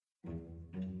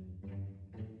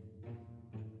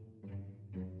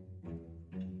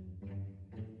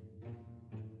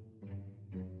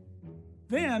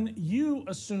 Then you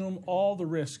assume all the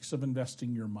risks of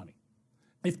investing your money.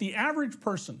 If the average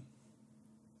person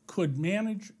could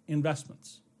manage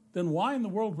investments, then why in the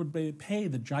world would they pay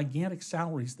the gigantic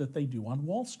salaries that they do on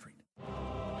Wall Street?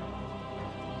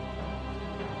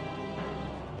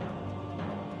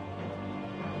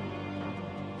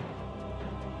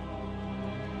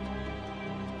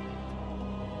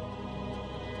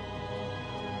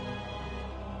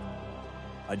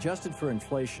 Adjusted for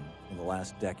inflation in the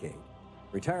last decade,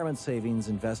 retirement savings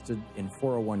invested in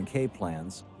 401k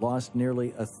plans lost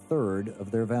nearly a third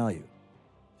of their value.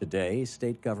 Today,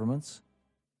 state governments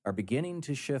are beginning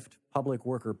to shift public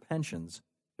worker pensions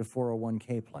to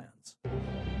 401k plans.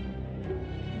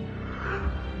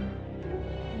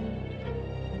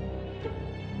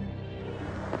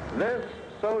 This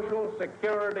Social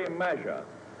Security measure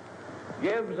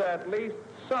gives at least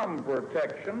some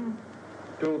protection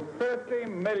to 30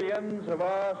 million of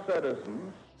our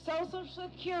citizens. Social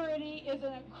Security is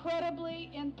an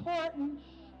incredibly important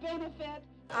benefit.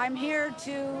 I'm here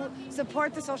to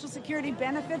support the Social Security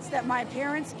benefits that my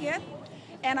parents get,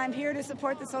 and I'm here to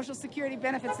support the Social Security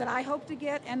benefits that I hope to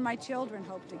get and my children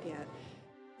hope to get.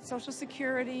 Social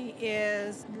Security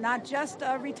is not just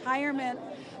a retirement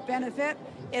benefit,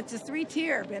 it's a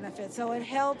three-tier benefit. So it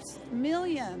helps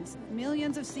millions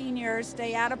of seniors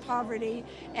stay out of poverty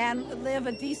and live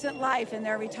a decent life in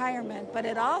their retirement. But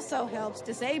it also helps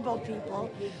disabled people.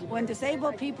 When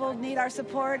disabled people need our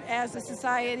support as a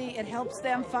society, it helps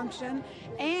them function.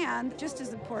 And just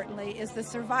as importantly is the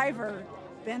survivor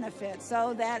benefit,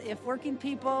 so that if working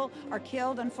people are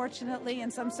killed, unfortunately,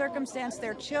 in some circumstance,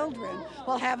 their children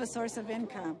will have a source of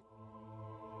income.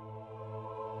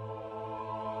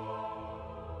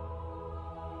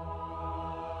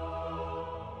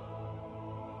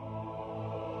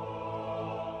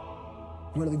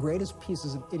 One of the greatest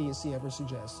pieces of idiocy ever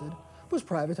suggested was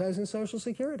privatizing Social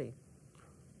Security.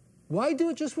 Why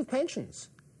do it just with pensions?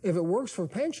 If it works for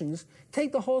pensions,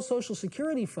 take the whole Social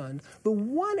Security fund, the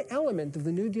one element of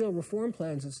the New Deal reform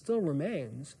plans that still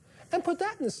remains, and put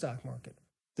that in the stock market.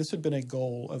 This had been a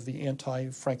goal of the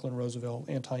anti-Franklin Roosevelt,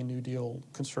 anti-New Deal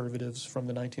conservatives from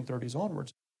the 1930s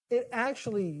onwards. It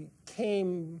actually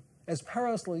came as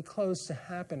perilously close to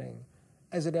happening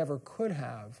as it ever could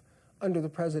have under the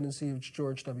presidency of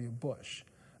George W. Bush.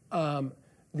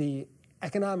 The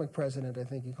economic president, I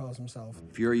think he calls himself.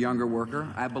 If you're a younger worker,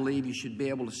 I believe you should be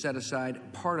able to set aside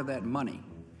part of that money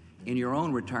in your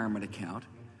own retirement account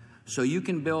so you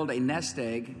can build a nest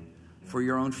egg for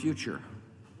your own future.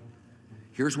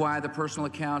 Here's why the personal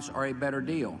accounts are a better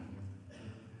deal.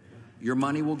 Your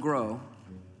money will grow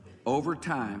over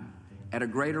time at a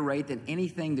greater rate than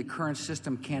anything the current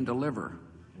system can deliver.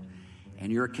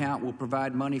 And your account will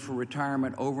provide money for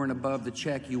retirement over and above the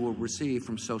check you will receive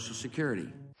from Social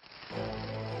Security.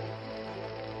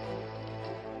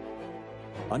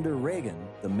 Under Reagan,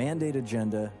 the mandate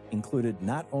agenda included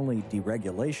not only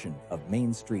deregulation of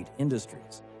Main Street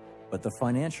industries, but the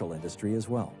financial industry as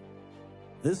well.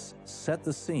 This set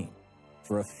the scene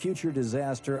for a future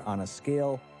disaster on a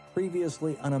scale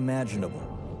previously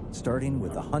unimaginable, starting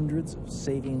with the hundreds of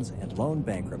savings and loan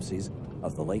bankruptcies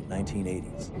of the late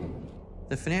 1980s.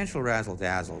 The financial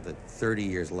razzle-dazzle that 30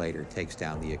 years later takes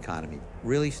down the economy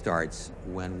really starts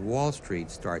when Wall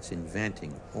Street starts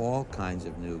inventing all kinds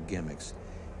of new gimmicks,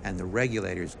 and the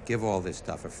regulators give all this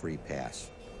stuff a free pass.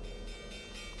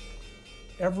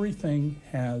 Everything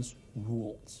has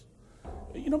rules.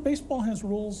 You know, baseball has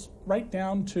rules right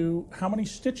down to how many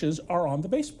stitches are on the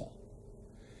baseball.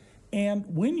 And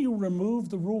when you remove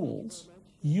the rules,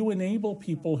 you enable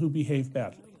people who behave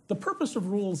badly. The purpose of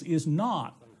rules is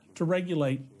not to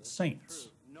regulate saints.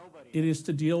 It is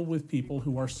to deal with people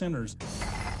who are sinners.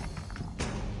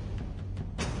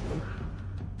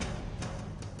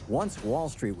 Once Wall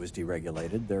Street was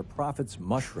deregulated, their profits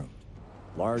mushroomed.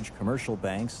 Large commercial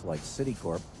banks like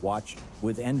Citicorp watched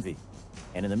with envy.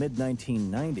 And in the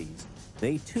mid-1990s,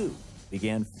 they too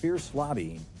began fierce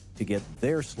lobbying to get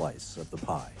their slice of the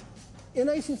pie. In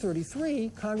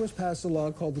 1933, Congress passed a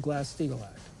law called the Glass-Steagall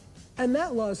Act. And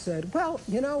that law said, well,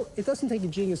 you know, it doesn't take a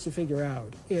genius to figure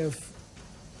out if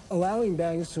allowing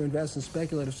banks to invest in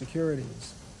speculative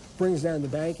securities brings down the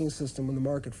banking system when the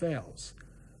market fails,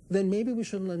 then maybe we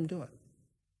shouldn't let them do it.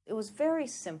 It was very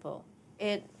simple.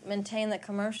 It maintained that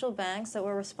commercial banks that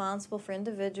were responsible for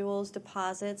individuals'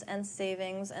 deposits and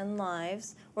savings and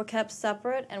lives were kept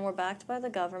separate and were backed by the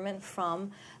government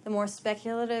from the more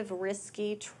speculative,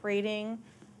 risky trading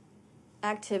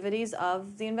activities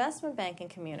of the investment banking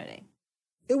community.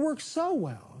 It worked so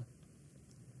well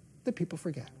that people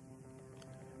forget.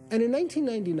 And in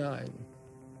 1999,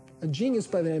 a genius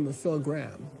by the name of Phil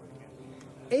Gramm,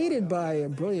 aided by a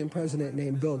brilliant president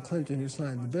named Bill Clinton who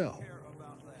signed the bill,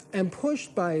 and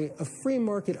pushed by a free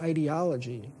market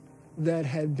ideology that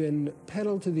had been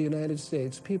peddled to the United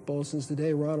States people since the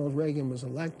day Ronald Reagan was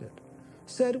elected,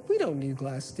 said, we don't need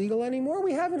Glass-Steagall anymore.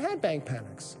 We haven't had bank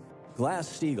panics.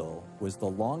 Glass-Steagall was the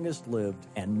longest-lived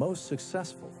and most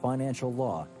successful financial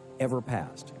law ever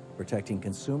passed, protecting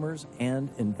consumers and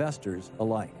investors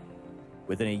alike.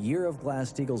 Within a year of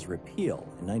Glass-Steagall's repeal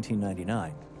in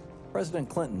 1999, President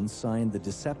Clinton signed the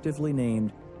deceptively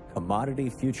named Commodity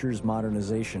Futures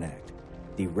Modernization Act,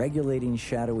 deregulating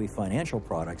shadowy financial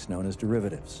products known as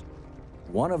derivatives.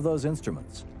 One of those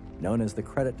instruments, known as the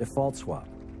credit default swap,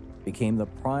 became the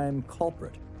prime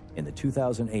culprit in the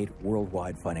 2008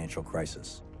 worldwide financial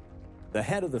crisis. The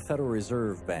head of the Federal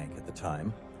Reserve Bank at the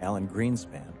time, Alan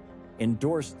Greenspan,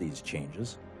 endorsed these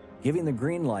changes, giving the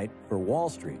green light for Wall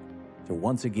Street to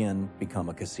once again become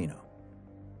a casino.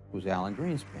 It was Alan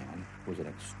Greenspan, who was an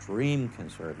extreme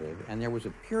conservative, and there was a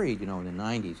period, in the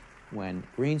 90s when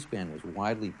Greenspan was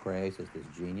widely praised as this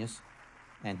genius,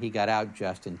 and he got out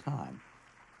just in time.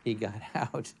 He got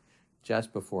out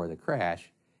just before the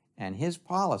crash, and his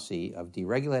policy of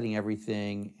deregulating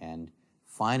everything and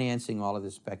financing all of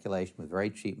this speculation with very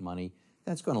cheap money,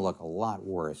 that's going to look a lot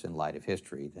worse in light of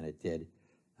history than it did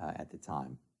at the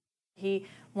time. He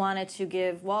wanted to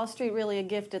give Wall Street really a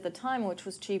gift at the time, which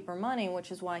was cheaper money,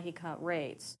 which is why he cut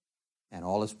rates. And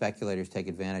all the speculators take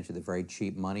advantage of the very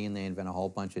cheap money, and they invent a whole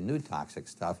bunch of new toxic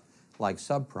stuff like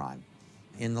subprime.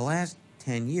 In the last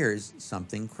 10 years,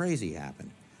 something crazy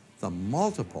happened. The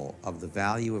multiple of the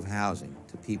value of housing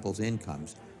to people's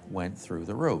incomes went through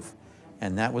the roof.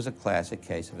 And that was a classic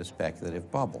case of a speculative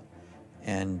bubble.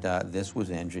 And this was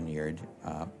engineered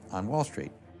on Wall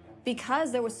Street.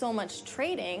 Because there was so much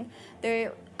trading,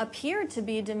 there appeared to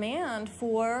be demand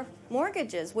for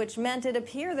mortgages, which meant it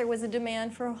appeared there was a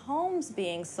demand for homes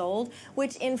being sold,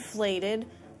 which inflated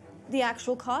the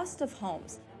actual cost of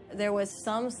homes. There was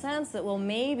some sense that, well,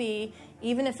 maybe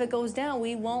even if it goes down,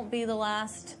 we won't be the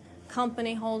last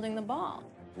company holding the ball.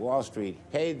 Wall Street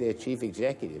paid their chief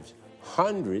executives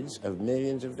hundreds of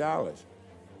millions of dollars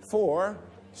for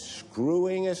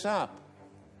screwing us up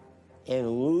and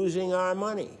losing our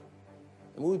money.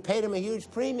 And we paid them a huge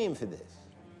premium for this.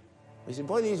 We said,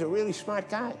 boy, these are really smart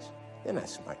guys. They're not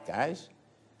smart guys.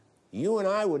 You and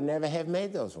I would never have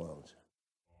made those loans.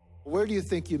 Where do you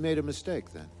think you made a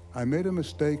mistake then? I made a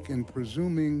mistake in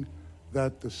presuming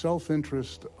that the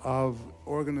self-interest of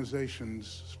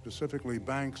organizations, specifically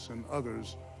banks and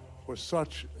others, was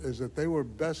such as that they were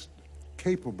best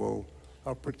capable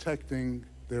of protecting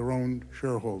their own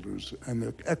shareholders and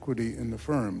the equity in the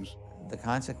firms. The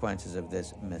consequences of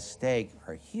this mistake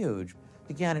are huge.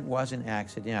 Again, it wasn't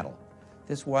accidental.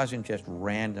 This wasn't just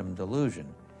random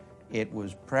delusion. It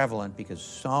was prevalent because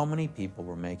so many people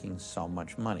were making so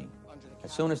much money.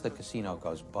 As soon as the casino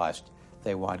goes bust,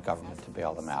 they want government to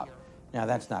bail them out. Now,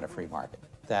 that's not a free market.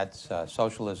 That's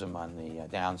socialism on the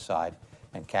downside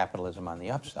and capitalism on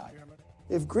the upside.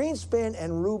 If Greenspan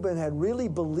and Rubin had really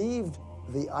believed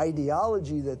the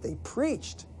ideology that they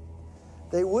preached,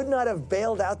 they would not have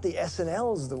bailed out the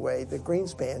S&Ls the way that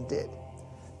Greenspan did.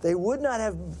 They would not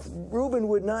have, Rubin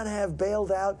would not have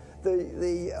bailed out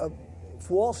the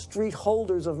Wall Street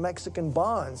holders of Mexican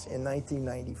bonds in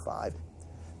 1995.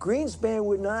 Greenspan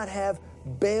would not have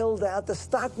bailed out the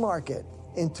stock market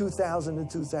in 2000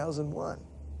 and 2001.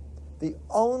 The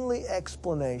only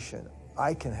explanation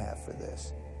I can have for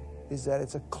this is that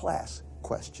it's a class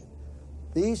question.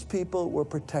 These people were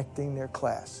protecting their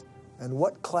class. And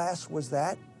what class was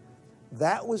that?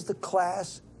 That was the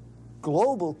class,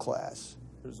 global class,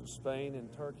 Of Spain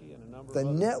and Turkey and a number the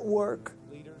of network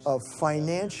of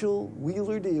financial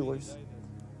wheeler-dealers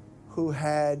who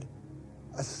had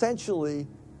essentially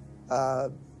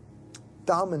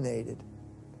dominated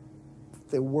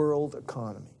the world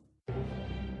economy.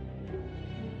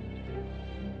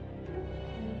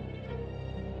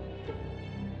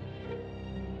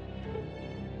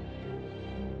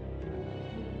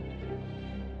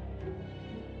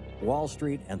 Wall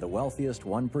Street and the wealthiest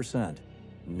 1%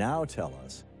 now tell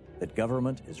us that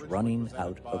government is running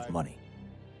out of money.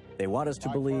 They want us to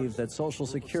believe that Social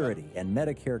Security and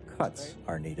Medicare cuts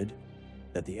are needed,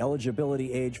 that the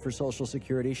eligibility age for Social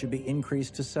Security should be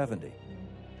increased to 70.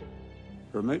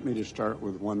 Permit me to start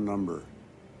with one number.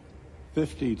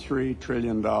 $53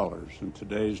 trillion in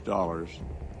today's dollars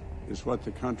is what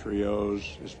the country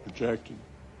owes, is projected,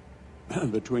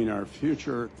 between our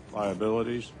future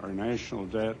liabilities, our national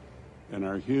debt, and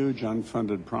our huge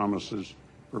unfunded promises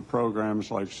for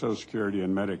programs like Social Security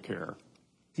and Medicare.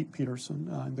 Pete Peterson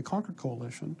and the Concord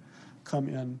Coalition come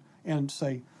in and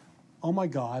say, oh my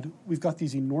God, we've got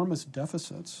these enormous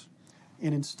deficits,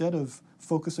 and instead of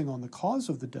focusing on the cause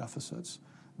of the deficits,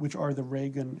 which are the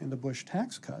Reagan and the Bush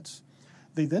tax cuts,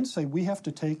 they then say we have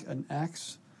to take an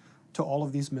axe to all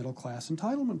of these middle-class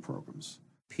entitlement programs.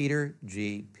 Peter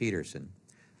G. Peterson,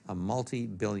 a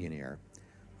multi-billionaire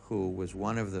who was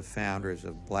one of the founders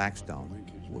of Blackstone,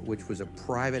 which was a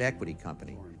private equity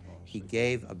company. He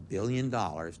gave $1 billion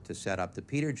to set up the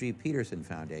Peter G. Peterson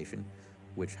Foundation,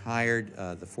 which hired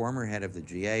the former head of the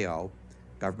GAO,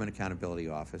 Government Accountability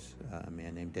Office, a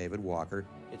man named David Walker.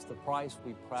 It's the price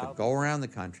we proudly to go around the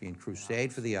country and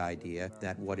crusade for the idea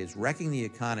that what is wrecking the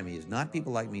economy is not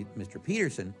people like me, Mr.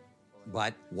 Peterson,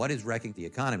 but what is wrecking the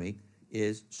economy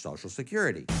is Social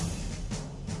Security.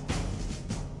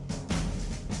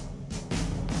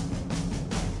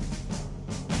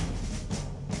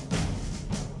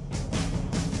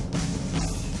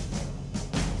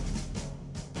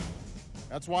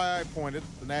 That's why I appointed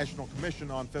the National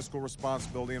Commission on Fiscal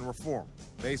Responsibility and Reform,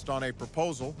 based on a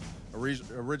proposal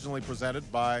originally presented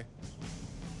by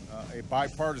a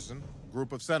bipartisan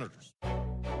group of senators.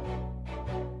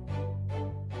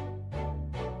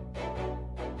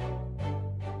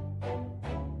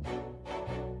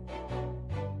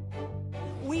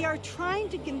 We are trying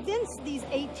to convince these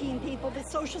 18 people that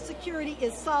Social Security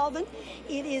is solvent.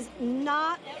 It is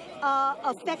not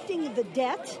affecting the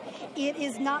debt. It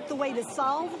is not the way to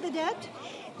solve the debt.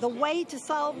 The way to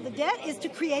solve the debt is to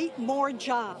create more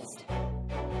jobs.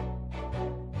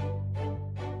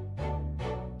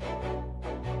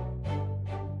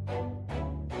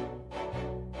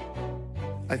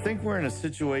 I think we're in a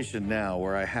situation now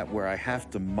where I have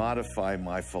to modify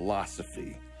my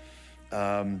philosophy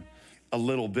a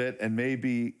little bit, and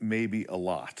maybe a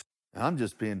lot. I'm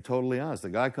just being totally honest. The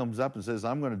guy comes up and says,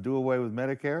 I'm going to do away with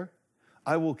Medicare.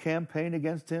 I will campaign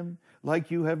against him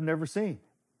like you have never seen,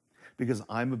 because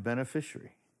I'm a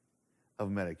beneficiary of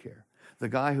Medicare. The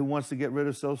guy who wants to get rid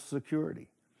of Social Security,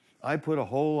 I put a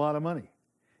whole lot of money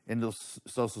into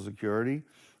Social Security.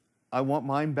 I want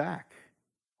mine back.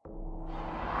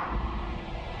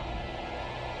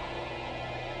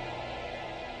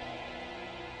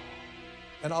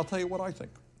 And I'll tell you what I think,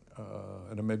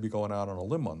 and I may be going out on a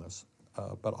limb on this,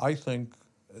 but I think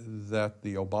that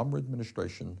the Obama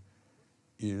administration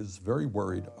is very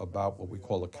worried about what we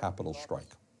call a capital strike,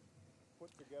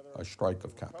 a strike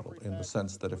of capital, in the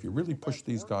sense that if you really push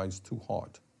these guys too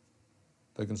hard,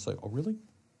 they're going to say, oh, really?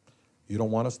 You don't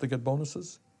want us to get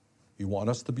bonuses? You want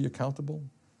us to be accountable?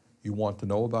 You want to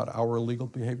know about our illegal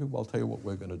behavior? Well, I'll tell you what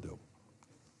we're going to do.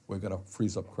 We're going to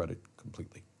freeze up credit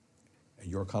completely. And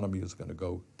your economy is going to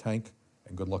go tank,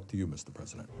 and good luck to you, Mr.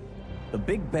 President. The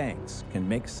big banks can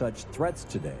make such threats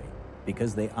today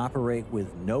because they operate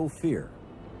with no fear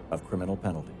of criminal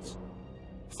penalties.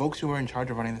 Folks who are in charge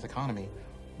of running this economy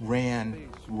ran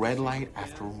red light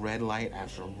after red light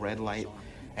after red light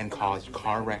and caused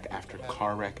car wreck after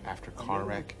car wreck after car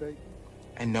wreck,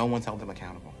 and no one's held them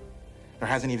accountable. There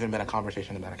hasn't even been a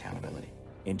conversation about accountability.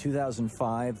 In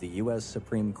 2005, the U.S.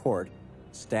 Supreme Court,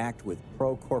 stacked with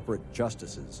pro-corporate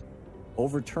justices,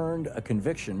 overturned a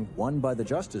conviction won by the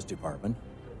Justice Department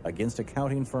against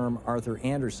accounting firm Arthur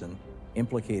Andersen,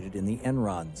 implicated in the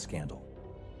Enron scandal.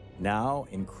 Now,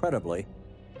 incredibly,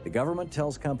 the government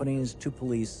tells companies to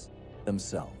police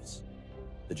themselves.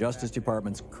 The Justice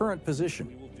Department's current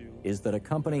position is that a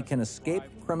company can escape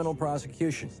criminal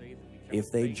prosecution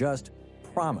if they just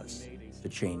promise to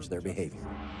change their behavior.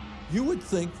 You would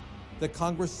think that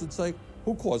Congress would say,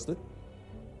 who caused it?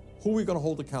 Who are we going to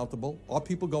hold accountable? Are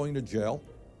people going to jail?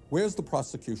 Where's the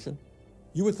prosecution?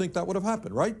 You would think that would have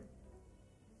happened, right?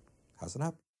 Hasn't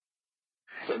happened.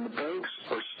 And the banks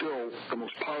are still the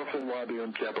most powerful lobby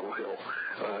on Capitol Hill,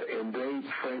 and they,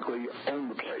 frankly, own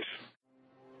the place.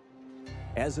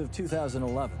 As of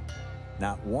 2011,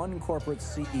 Not one corporate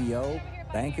CEO,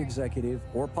 bank executive,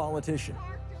 or politician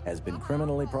has been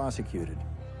criminally prosecuted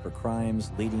for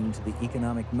crimes leading to the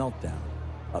economic meltdown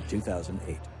of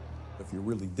 2008. If you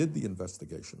really did the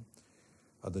investigation,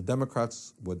 the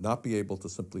Democrats would not be able to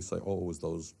simply say, oh, it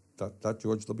was that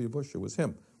George W. Bush, it was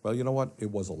him. Well, you know what?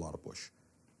 It was a lot of Bush.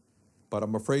 But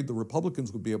I'm afraid the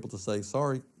Republicans would be able to say,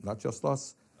 sorry, not just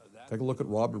us. Take a look at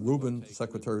Robert Rubin,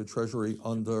 Secretary of Treasury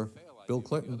under Bill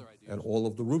Clinton, and all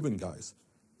of the Rubin guys.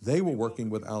 They were working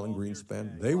with Alan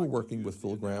Greenspan. They were working with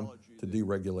Phil Gramm to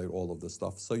deregulate all of this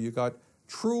stuff. So you got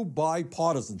true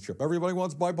bipartisanship. Everybody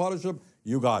wants bipartisanship.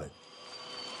 You got it.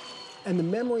 And the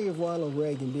memory of Ronald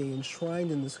Reagan being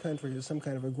enshrined in this country as some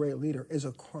kind of a great leader is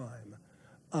a crime.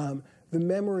 The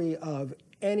memory of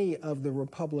any of the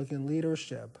Republican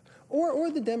leadership,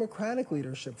 or the Democratic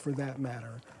leadership for that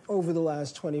matter, over the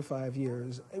last 25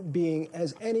 years, being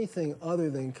as anything other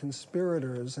than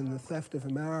conspirators in the theft of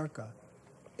America,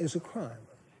 is a crime.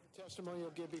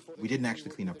 We didn't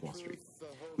actually clean up Wall Street.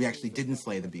 We actually didn't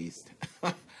slay the beast.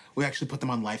 We actually put them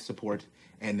on life support,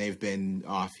 and they've been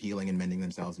off healing and mending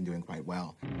themselves and doing quite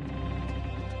well.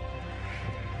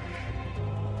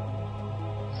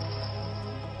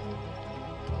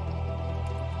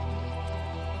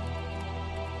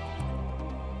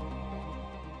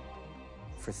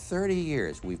 For 30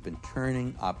 years, we've been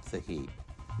turning up the heat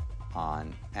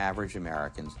on average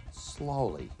Americans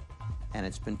slowly. And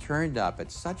it's been turned up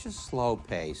at such a slow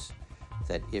pace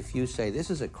that if you say this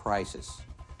is a crisis,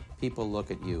 people look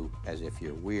at you as if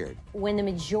you're weird. When the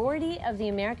majority of the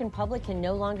American public can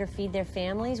no longer feed their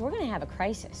families, we're going to have a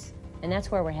crisis. And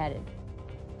that's where we're headed.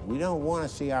 We don't want to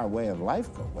see our way of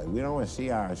life go away. We don't want to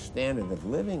see our standard of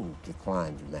living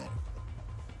decline dramatically.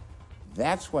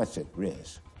 That's what's at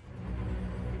risk.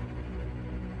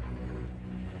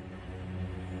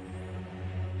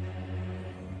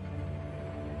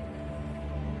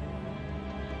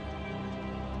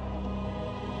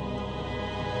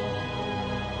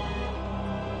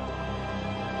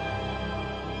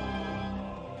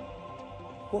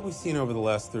 What we've seen over the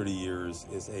last 30 years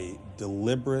is a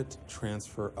deliberate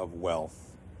transfer of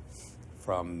wealth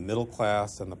from middle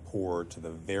class and the poor to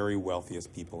the very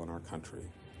wealthiest people in our country.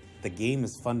 The game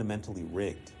is fundamentally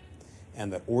rigged,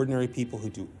 and that ordinary people who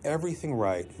do everything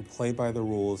right, who play by the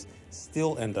rules,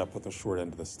 still end up with the short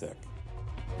end of the stick.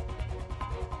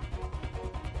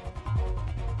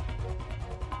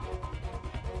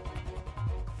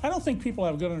 I don't think people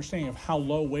have a good understanding of how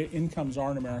low incomes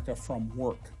are in America from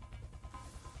work.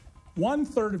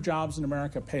 1/3 of jobs in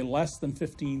America pay less than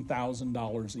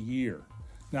 $15,000 a year.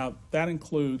 Now, that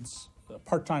includes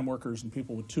part-time workers and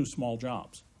people with 2 small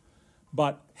jobs.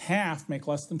 But half make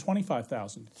less than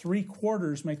 $25,000.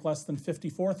 3/4 make less than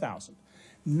 $54,000.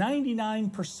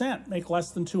 99% make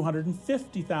less than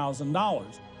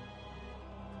 $250,000.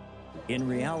 In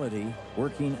reality,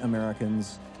 working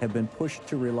Americans have been pushed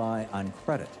to rely on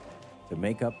credit to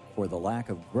make up for the lack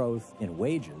of growth in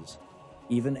wages,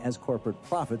 even as corporate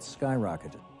profits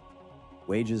skyrocketed.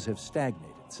 Wages have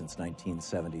stagnated since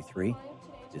 1973,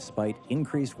 despite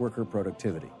increased worker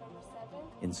productivity.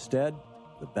 Instead,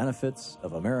 the benefits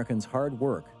of Americans' hard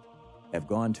work have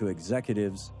gone to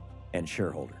executives and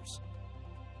shareholders.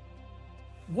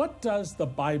 What does the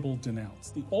Bible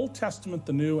denounce? The Old Testament,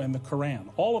 the New, and the Quran,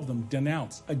 all of them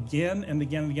denounce again and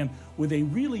again and again with a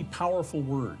really powerful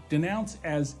word. Denounce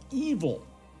as evil.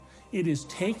 It is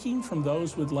taking from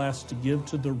those with less to give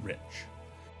to the rich.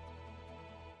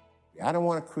 I don't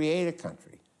want to create a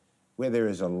country where there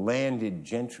is a landed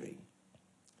gentry,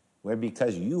 where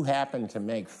because you happen to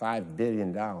make $5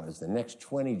 billion, the next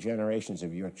 20 generations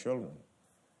of your children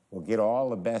will get all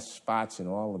the best spots in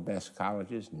all the best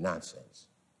colleges. Nonsense.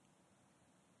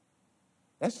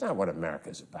 That's not what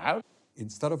America's about.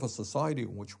 Instead of a society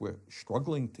in which we're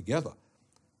struggling together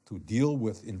to deal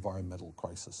with environmental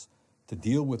crisis, to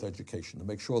deal with education, to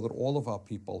make sure that all of our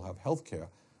people have health care,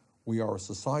 we are a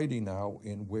society now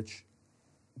in which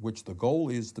the goal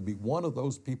is to be one of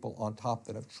those people on top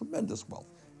that have tremendous wealth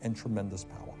and tremendous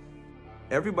power.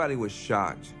 Everybody was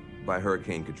shocked by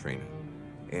Hurricane Katrina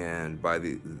and by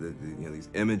these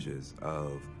images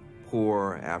of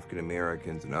poor African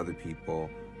Americans and other people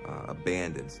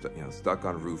abandoned, stuck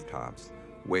on rooftops,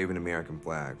 waving American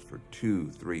flags for 2,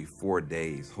 3, 4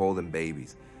 days, holding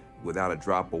babies, without a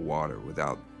drop of water,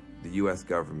 without the U.S.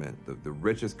 government, the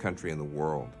richest country in the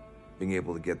world, being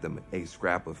able to get them a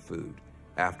scrap of food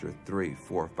after 3,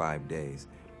 4, 5 days.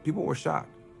 People were shocked,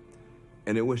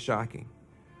 and it was shocking.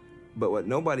 But what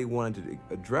nobody wanted to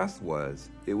address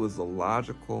was, it was the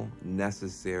logical,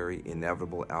 necessary,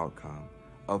 inevitable outcome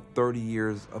of 30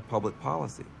 years of public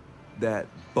policy that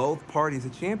both parties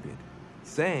had championed,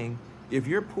 saying If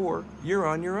you're poor, you're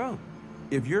on your own.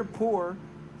 If you're poor,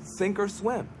 sink or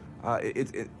swim. And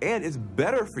it's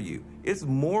better for you. It's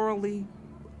morally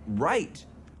right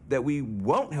that we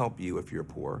won't help you if you're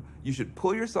poor. You should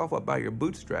pull yourself up by your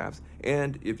bootstraps,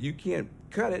 and if you can't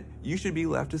cut it, you should be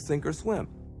left to sink or swim.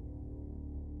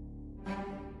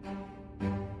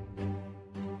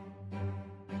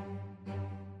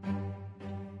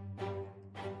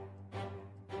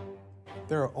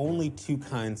 There are only two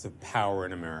kinds of power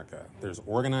in America. There's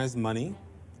organized money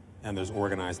and there's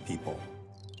organized people.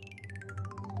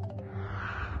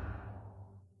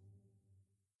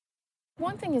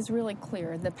 One thing is really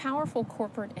clear. The powerful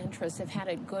corporate interests have had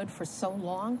it good for so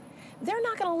long. They're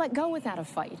not going to let go without a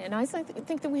fight. And I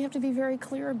think that we have to be very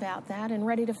clear about that and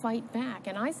ready to fight back.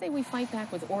 And I say we fight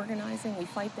back with organizing, we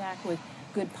fight back with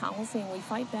good policy, and we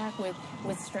fight back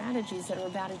with strategies that are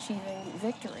about achieving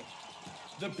victory.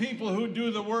 The people who do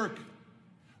the work,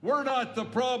 we're not the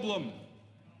problem.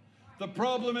 The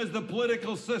problem is the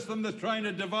political system that's trying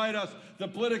to divide us, the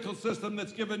political system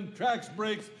that's given tax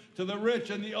breaks to the rich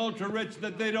and the ultra-rich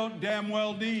that they don't damn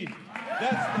well need.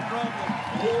 That's the problem.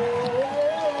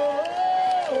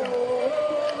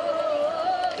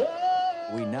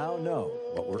 We now know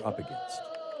what we're up against.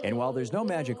 And while there's no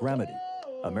magic remedy,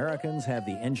 Americans have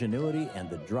the ingenuity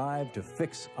and the drive to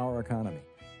fix our economy.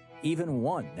 Even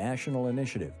one national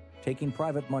initiative, taking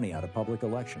private money out of public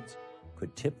elections,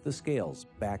 could tip the scales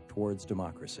back towards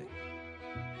democracy.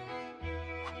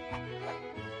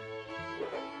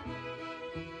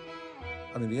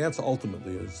 I mean, the answer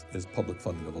ultimately is public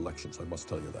funding of elections, I must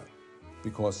tell you that.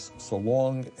 Because so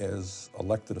long as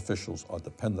elected officials are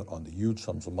dependent on the huge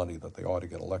sums of money that they are to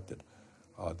get elected,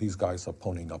 these guys are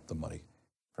ponying up the money.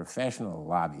 Professional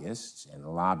lobbyists and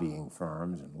lobbying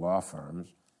firms and law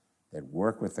firms that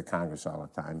work with the Congress all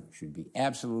the time should be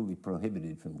absolutely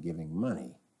prohibited from giving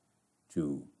money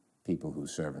to people who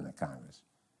serve in the Congress.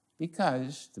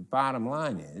 Because the bottom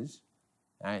line is,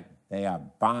 right, they are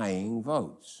buying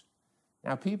votes.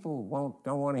 Now, people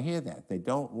don't want to hear that. They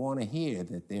don't want to hear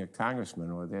that their congressman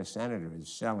or their senator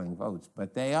is selling votes,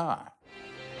 but they are.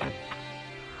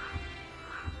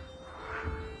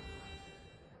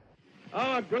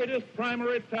 Our greatest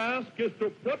primary task is to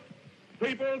put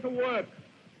people to work.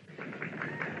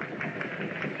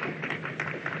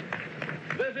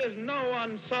 This is no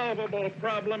unsolvable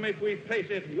problem if we face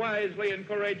it wisely and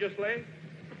courageously.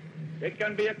 It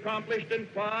can be accomplished in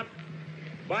part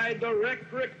by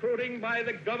direct recruiting by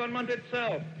the government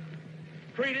itself,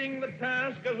 treating the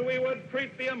task as we would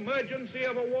treat the emergency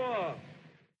of a war.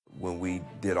 When we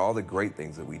did all the great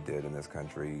things that we did in this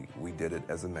country, we did it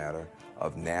as a matter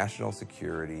of national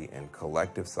security and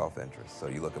collective self-interest. So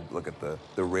you look at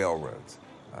the railroads,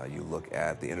 you look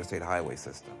at the interstate highway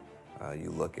system,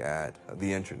 you look at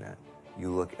the internet,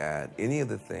 you look at any of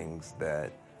the things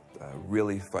that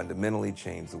really fundamentally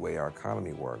changed the way our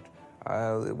economy worked.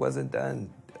 It wasn't done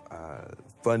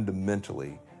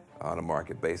fundamentally on a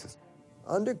market basis.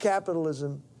 Under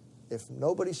capitalism, if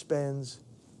nobody spends,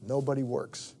 nobody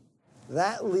works.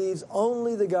 That leaves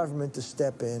only the government to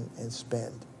step in and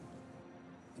spend.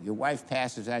 Your wife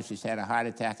passes out, she's had a heart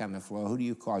attack on the floor. Who do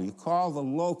you call? You call the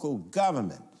local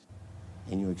government,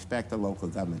 and you expect the local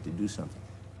government to do something.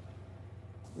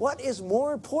 What is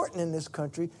more important in this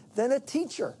country than a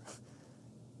teacher?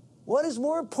 What is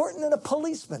more important than a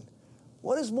policeman?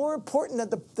 What is more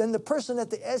important than the person at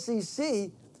the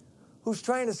SEC who's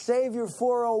trying to save your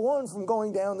 401 from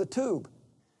going down the tube?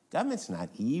 Government's not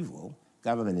evil.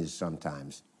 Government is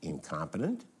sometimes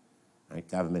incompetent. Right?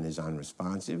 Government is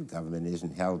unresponsive. Government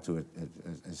isn't held to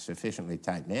a sufficiently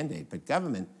tight mandate. But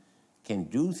government can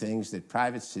do things that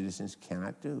private citizens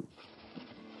cannot do.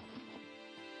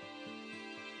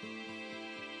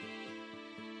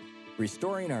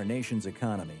 Restoring our nation's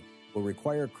economy will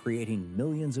require creating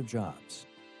millions of jobs,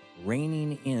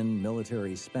 reining in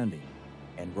military spending,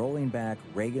 and rolling back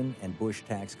Reagan and Bush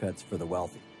tax cuts for the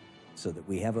wealthy, so that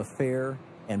we have a fair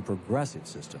and progressive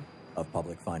system of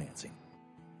public financing.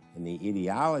 And the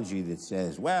ideology that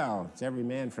says, well, it's every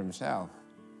man for himself,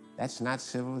 that's not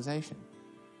civilization.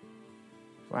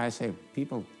 That's why I say,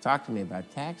 people talk to me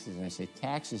about taxes, and I say,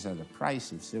 taxes are the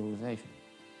price of civilization.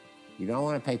 You don't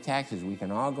want to pay taxes, we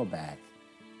can all go back,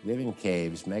 live in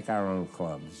caves, make our own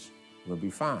clubs, we'll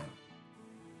be fine.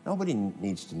 Nobody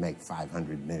needs to make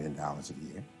 $500 million a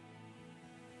year.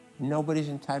 Nobody's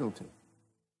entitled to.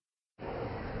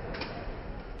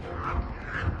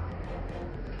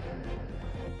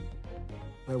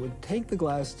 I would take the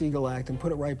Glass-Steagall Act and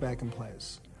put it right back in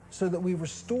place so that we've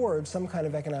restored some kind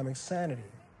of economic sanity.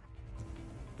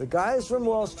 The guys from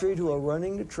Wall Street who are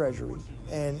running the Treasury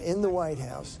and in the White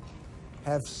House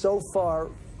have so far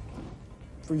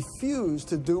refuse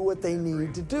to do what they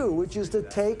need to do, which is to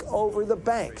take over the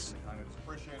banks.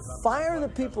 Fire the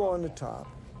people on the top,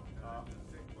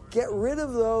 get rid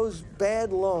of those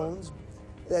bad loans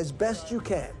as best you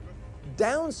can,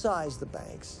 downsize the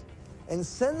banks, and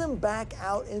send them back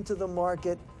out into the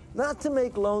market, not to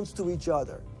make loans to each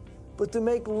other, but to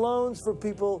make loans for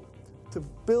people to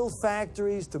build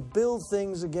factories, to build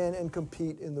things again, and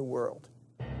compete in the world.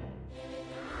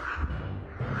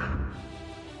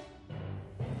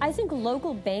 I think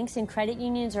local banks and credit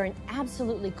unions are an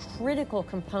absolutely critical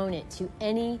component to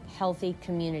any healthy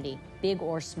community, big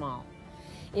or small.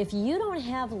 If you don't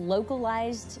have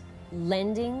localized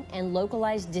lending and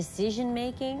localized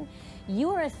decision-making, you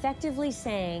are effectively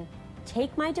saying,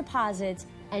 take my deposits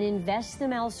and invest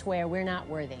them elsewhere. We're not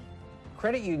worthy.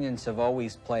 Credit unions have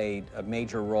always played a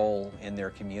major role in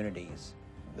their communities.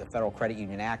 The Federal Credit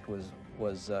Union Act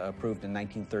was approved in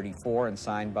 1934 and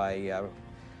signed by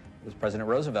President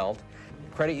Roosevelt.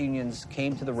 Credit unions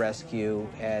came to the rescue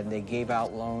and they gave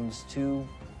out loans to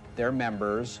their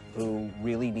members who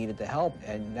really needed the help.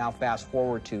 And now fast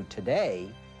forward to today,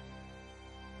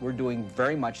 we're doing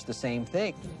very much the same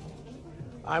thing.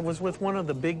 I was with one of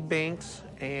the big banks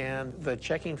and the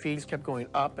checking fees kept going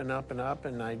up and up and up,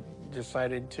 and I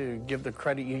decided to give the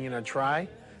credit union a try,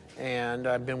 and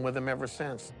I've been with them ever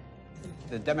since.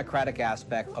 The democratic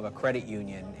aspect of a credit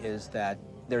union is that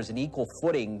there's an equal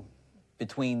footing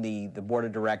between the board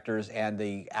of directors and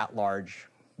the at-large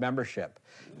membership.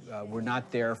 We're not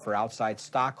there for outside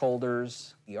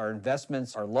stockholders. Our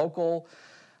investments are local.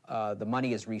 The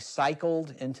money is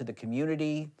recycled into the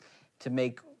community to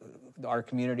make our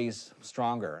communities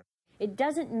stronger. It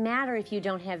doesn't matter if you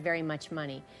don't have very much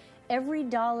money. Every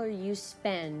dollar you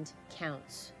spend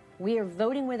counts. We are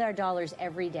voting with our dollars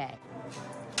every day.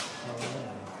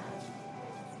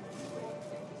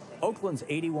 Oakland's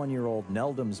 81-year-old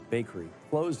Neldham's Bakery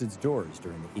closed its doors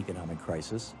during the economic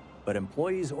crisis, but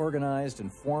employees organized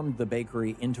and formed the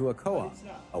bakery into a co-op,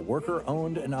 a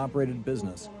worker-owned and operated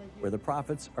business where the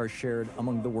profits are shared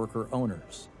among the worker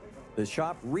owners. The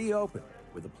shop reopened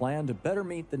with a plan to better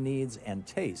meet the needs and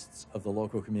tastes of the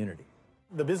local community.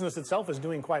 The business itself is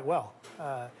doing quite well.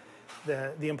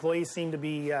 The employees seem to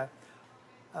be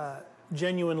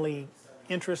genuinely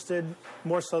interested,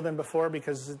 more so than before,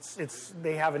 because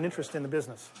they have an interest in the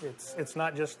business. It's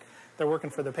not just they're working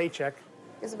for the paycheck.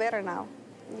 It's better now,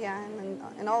 yeah, and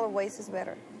in all ways it's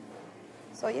better.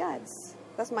 So yeah,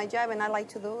 that's my job, and I like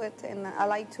to do it, and I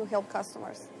like to help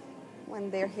customers when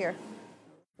they're here.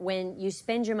 When you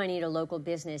spend your money at a local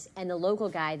business and the local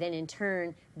guy then in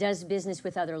turn does business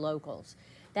with other locals,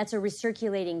 that's a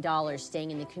recirculating dollar staying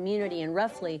in the community, and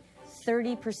roughly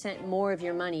 30% more of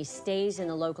your money stays in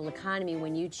the local economy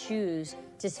when you choose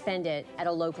to spend it at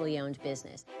a locally owned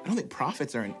business. I don't think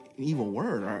profits are an evil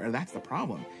word, or that's the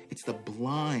problem. It's the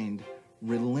blind,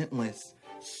 relentless,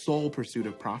 sole pursuit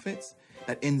of profits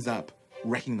that ends up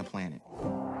wrecking the planet.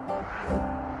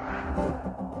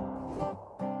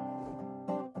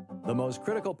 The most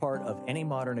critical part of any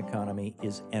modern economy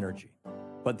is energy.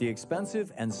 But the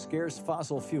expensive and scarce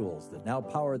fossil fuels that now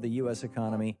power the U.S.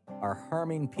 economy are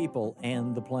harming people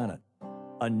and the planet.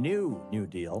 A new New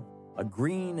Deal, a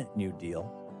Green New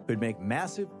Deal, could make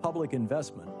massive public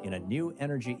investment in a new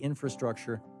energy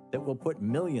infrastructure that will put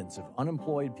millions of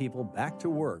unemployed people back to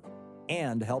work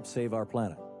and help save our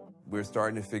planet. We're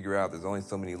starting to figure out there's only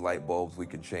so many light bulbs we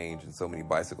can change and so many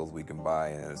bicycles we can buy,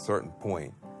 and at a certain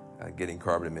point, getting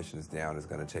carbon emissions down is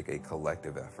going to take a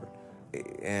collective effort.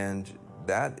 And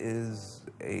that is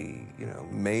a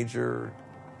major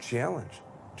challenge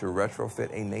to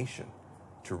retrofit a nation,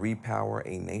 to repower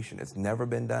a nation. It's never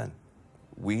been done.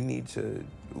 We need to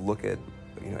look at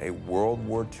a World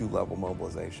War II level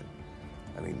mobilization.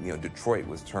 I mean, Detroit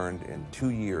was turned in 2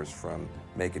 years from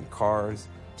making cars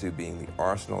to being the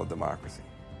arsenal of democracy.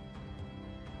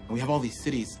 We have all these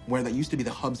cities where that used to be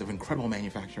the hubs of incredible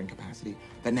manufacturing capacity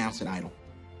that now sit idle.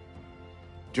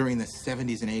 During the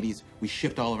 70s and 80s, we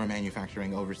shipped all of our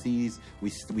manufacturing overseas.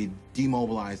 We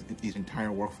demobilized these entire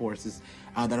workforces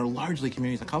that are largely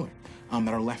communities of color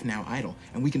that are left now idle,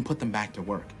 and we can put them back to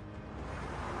work.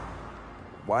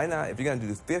 Why not, if you're going to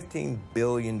do $15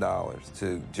 billion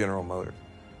to General Motors,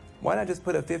 why not just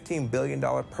put a $15 billion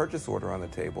purchase order on the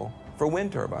table for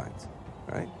wind turbines,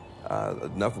 right?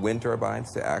 Enough wind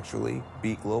turbines to actually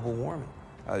beat global warming.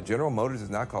 General Motors is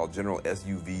not called General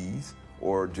SUVs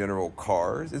or General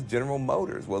Cars, it's General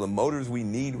Motors. Well, the motors we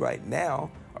need right now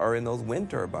are in those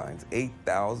wind turbines.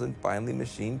 8,000 finely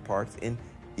machined parts in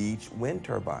each wind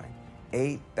turbine.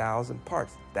 8,000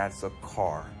 parts, that's a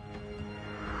car.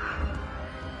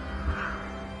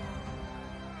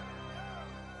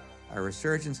 A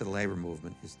resurgence of the labor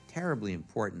movement is terribly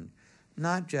important,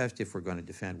 not just if we're going to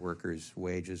defend workers'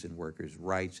 wages and workers'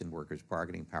 rights and workers'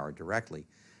 bargaining power directly,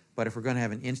 but if we're going to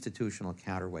have an institutional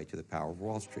counterweight to the power of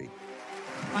Wall Street.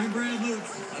 I'm Brad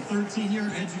Lutz, a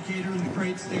 13-year educator in the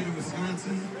great state of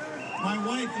Wisconsin. My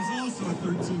wife is also a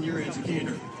 13-year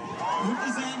educator. What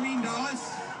does that mean to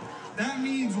us? That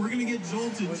means we're going to get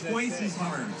jolted twice as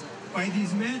hard by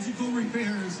these magical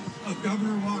repairs of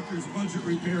Governor Walker's budget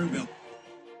repair bill.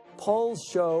 Polls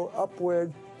show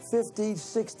upward 50,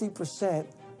 60%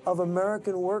 of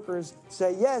American workers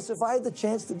say, yes, if I had the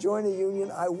chance to join a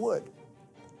union, I would.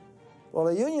 Well,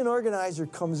 a union organizer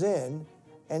comes in,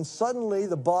 and suddenly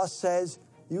the boss says,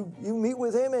 you meet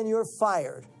with him and you're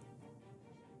fired.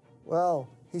 Well,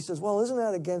 he says, well, isn't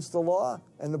that against the law?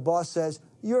 And the boss says,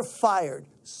 you're fired.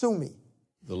 Sue me.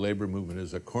 The labor movement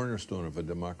is a cornerstone of a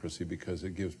democracy because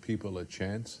it gives people a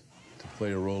chance to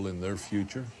play a role in their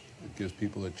future. It gives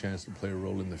people a chance to play a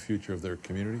role in the future of their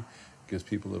community. It gives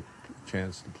people a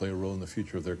chance to play a role in the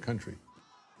future of their country.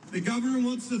 The governor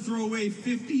wants to throw away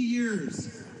 50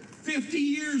 years,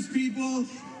 people,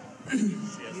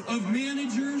 of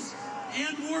managers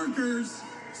and workers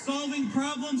solving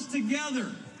problems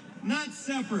together, not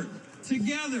separate,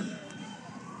 together.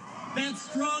 That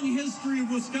strong history of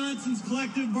Wisconsin's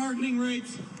collective bargaining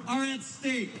rights are at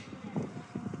stake.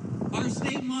 Our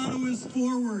state motto is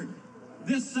forward.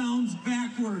 This sounds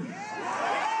backward.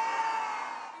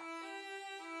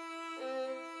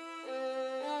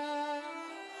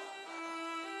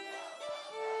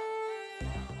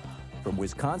 From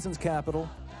Wisconsin's capital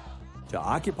to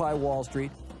Occupy Wall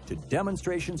Street to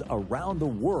demonstrations around the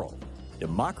world,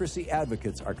 democracy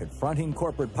advocates are confronting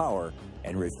corporate power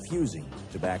and refusing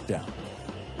to back down.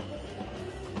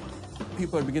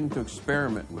 People are beginning to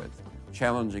experiment with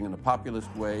challenging in a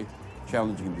populist way,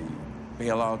 challenging the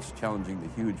bailouts, challenging the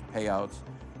huge payouts.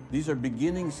 These are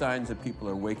beginning signs that people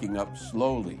are waking up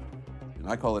slowly. And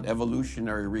I call it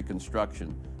evolutionary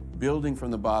reconstruction, building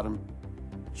from the bottom,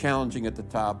 challenging at the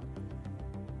top,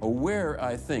 aware,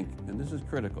 I think, and this is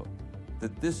critical,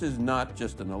 that this is not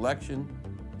just an election,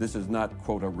 this is not,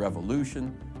 quote, a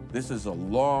revolution, this is a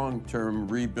long-term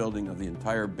rebuilding of the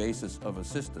entire basis of a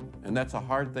system. And that's a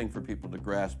hard thing for people to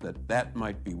grasp, that that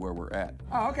might be where we're at.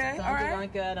 Oh, okay, so all right. I'm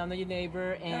good, I'm your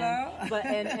neighbor, and, hello. But,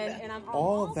 and I'm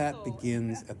all of that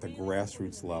begins at the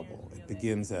grassroots level. It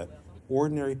begins at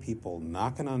ordinary people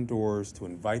knocking on doors to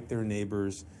invite their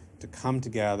neighbors to come to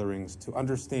gatherings, to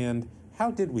understand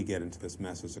how did we get into this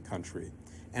mess as a country,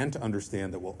 and to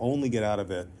understand that we'll only get out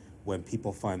of it when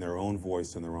people find their own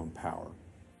voice and their own power.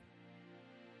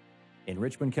 In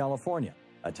Richmond, California,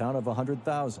 a town of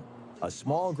 100,000, a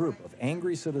small group of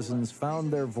angry citizens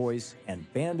found their voice and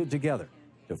banded together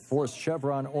to force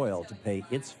Chevron Oil to pay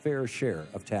its fair share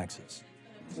of taxes.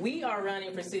 we are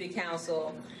running for city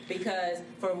council because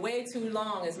for way too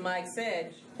long, as Mike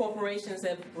said, corporations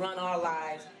have run our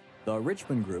lives. The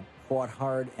Richmond Group fought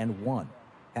hard and won,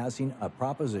 passing a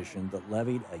proposition that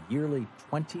levied a yearly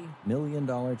 $20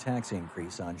 million tax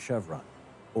increase on Chevron,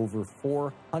 over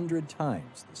 400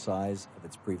 times the size of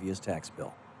its previous tax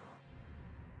bill.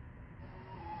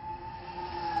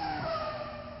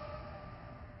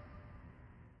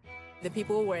 The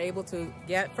people were able to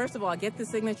first of all, get the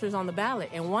signatures on the ballot.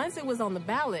 And once it was on the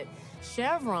ballot,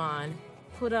 Chevron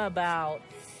put about,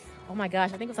 oh my gosh,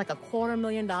 I think it was like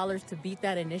 $250,000 to beat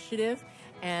that initiative.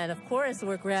 And of course,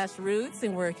 we're grassroots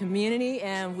and we're a community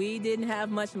and we didn't have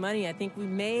much money. I think we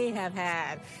may have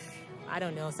had, I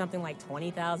don't know, something like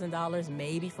 $20,000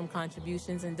 maybe from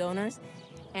contributions and donors.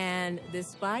 And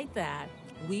despite that,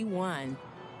 we won.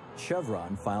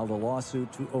 Chevron filed a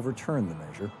lawsuit to overturn the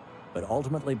measure, but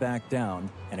ultimately backed down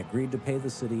and agreed to pay the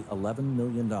city $11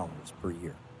 million per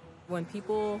year. When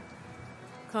people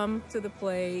come to the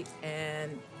plate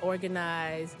and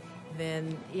organize,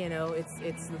 then, you know,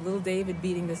 it's little David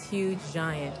beating this huge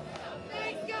giant.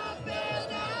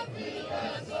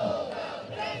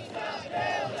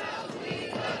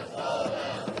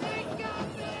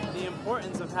 The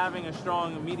importance of having a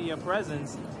strong media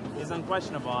presence is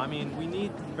unquestionable. I mean, we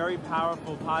need very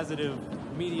powerful, positive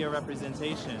media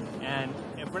representation, and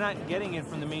if we're not getting it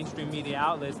from the mainstream media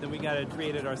outlets, then we got to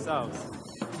create it ourselves.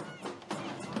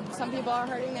 Some people are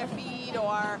hurting their feet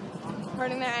or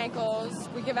hurting their ankles.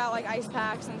 We give out like ice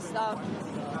packs and stuff.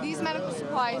 These medical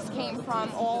supplies came from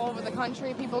all over the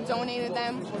country. People donated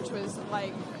them, which was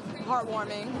like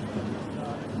heartwarming.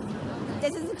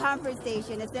 This is a comfort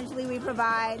station. Essentially, we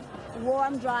provide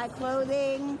warm, dry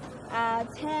clothing,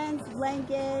 tents,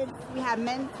 blankets. We have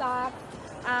men's socks,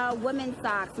 women's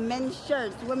socks, men's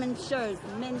shirts, women's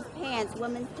pants,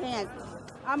 women's pants.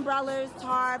 umbrellas,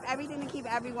 tarp, everything to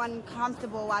keep everyone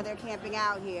comfortable while they're camping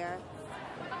out here.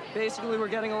 Basically, we're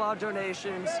getting a lot of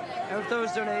donations, and with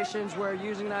those donations, we're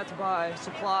using that to buy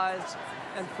supplies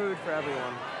and food for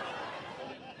everyone.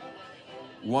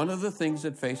 One of the things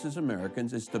that faces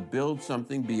Americans is to build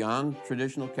something beyond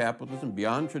traditional capitalism,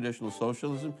 beyond traditional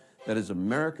socialism, that is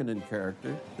American in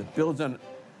character, that builds on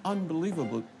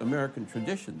unbelievable American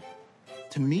tradition.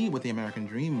 To me, what the American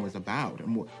dream was about,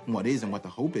 and what is and what the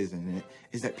hope is in it,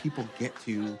 is that people get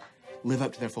to live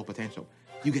up to their full potential.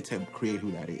 You get to create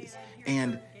who that is.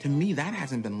 And to me, that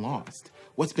hasn't been lost.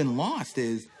 What's been lost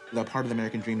is the part of the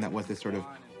American dream that was this sort of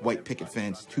white picket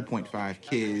fence, 2.5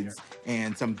 kids,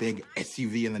 and some big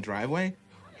SUV in the driveway.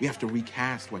 We have to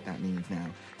recast what that means now,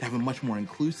 to have a much more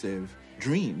inclusive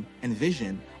dream and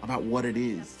vision about what it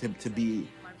is to be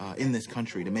in this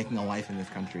country, to making a life in this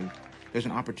country. There's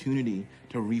an opportunity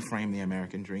to reframe the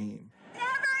American dream. Never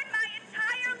in my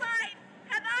entire life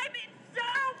have I been so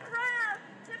proud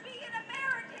to be an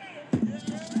American. This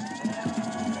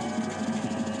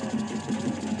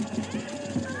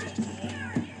right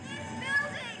here in this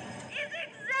building is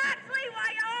exactly why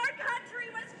our country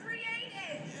was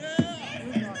created.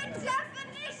 This is the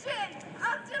definition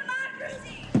of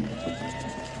democracy.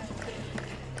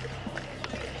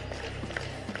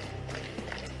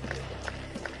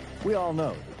 We all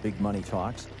know that big money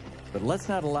talks, but let's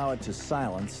not allow it to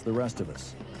silence the rest of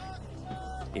us.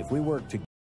 If we work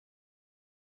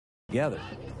together,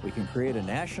 we can create a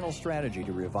national strategy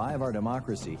to revive our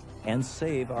democracy and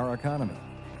save our economy.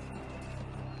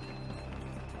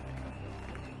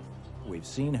 We've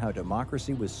seen how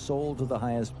democracy was sold to the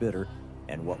highest bidder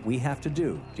and what we have to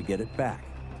do to get it back.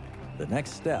 The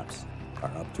next steps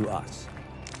are up to us.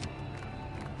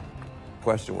 The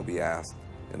question will be asked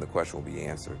and the question will be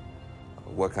answered.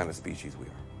 What kind of species we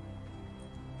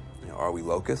are. Are we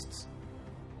locusts?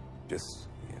 Just,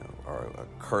 are a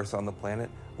curse on the planet?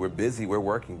 We're busy, we're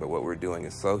working, but what we're doing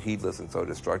is so heedless and so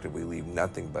destructive we leave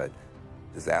nothing but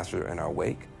disaster in our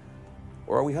wake.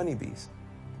 Or are we honeybees?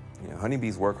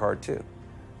 Honeybees work hard too,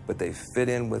 but they fit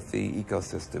in with the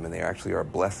ecosystem and they actually are a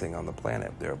blessing on the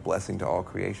planet. They're a blessing to all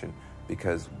creation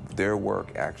because their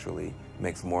work actually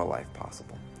makes more life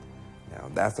possible. Now,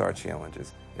 that's our challenge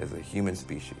as a human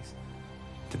species,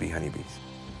 to be honeybees.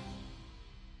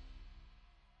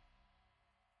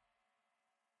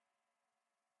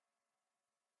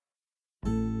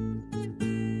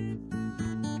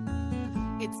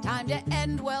 It's time to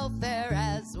end welfare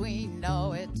as we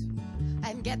know it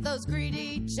and get those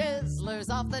greedy chiselers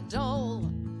off the dole.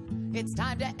 It's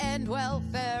time to end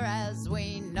welfare as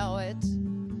we know it.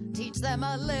 Teach them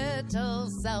a little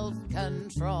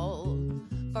self-control.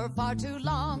 For far too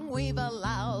long we've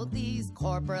allowed these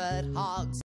corporate hogs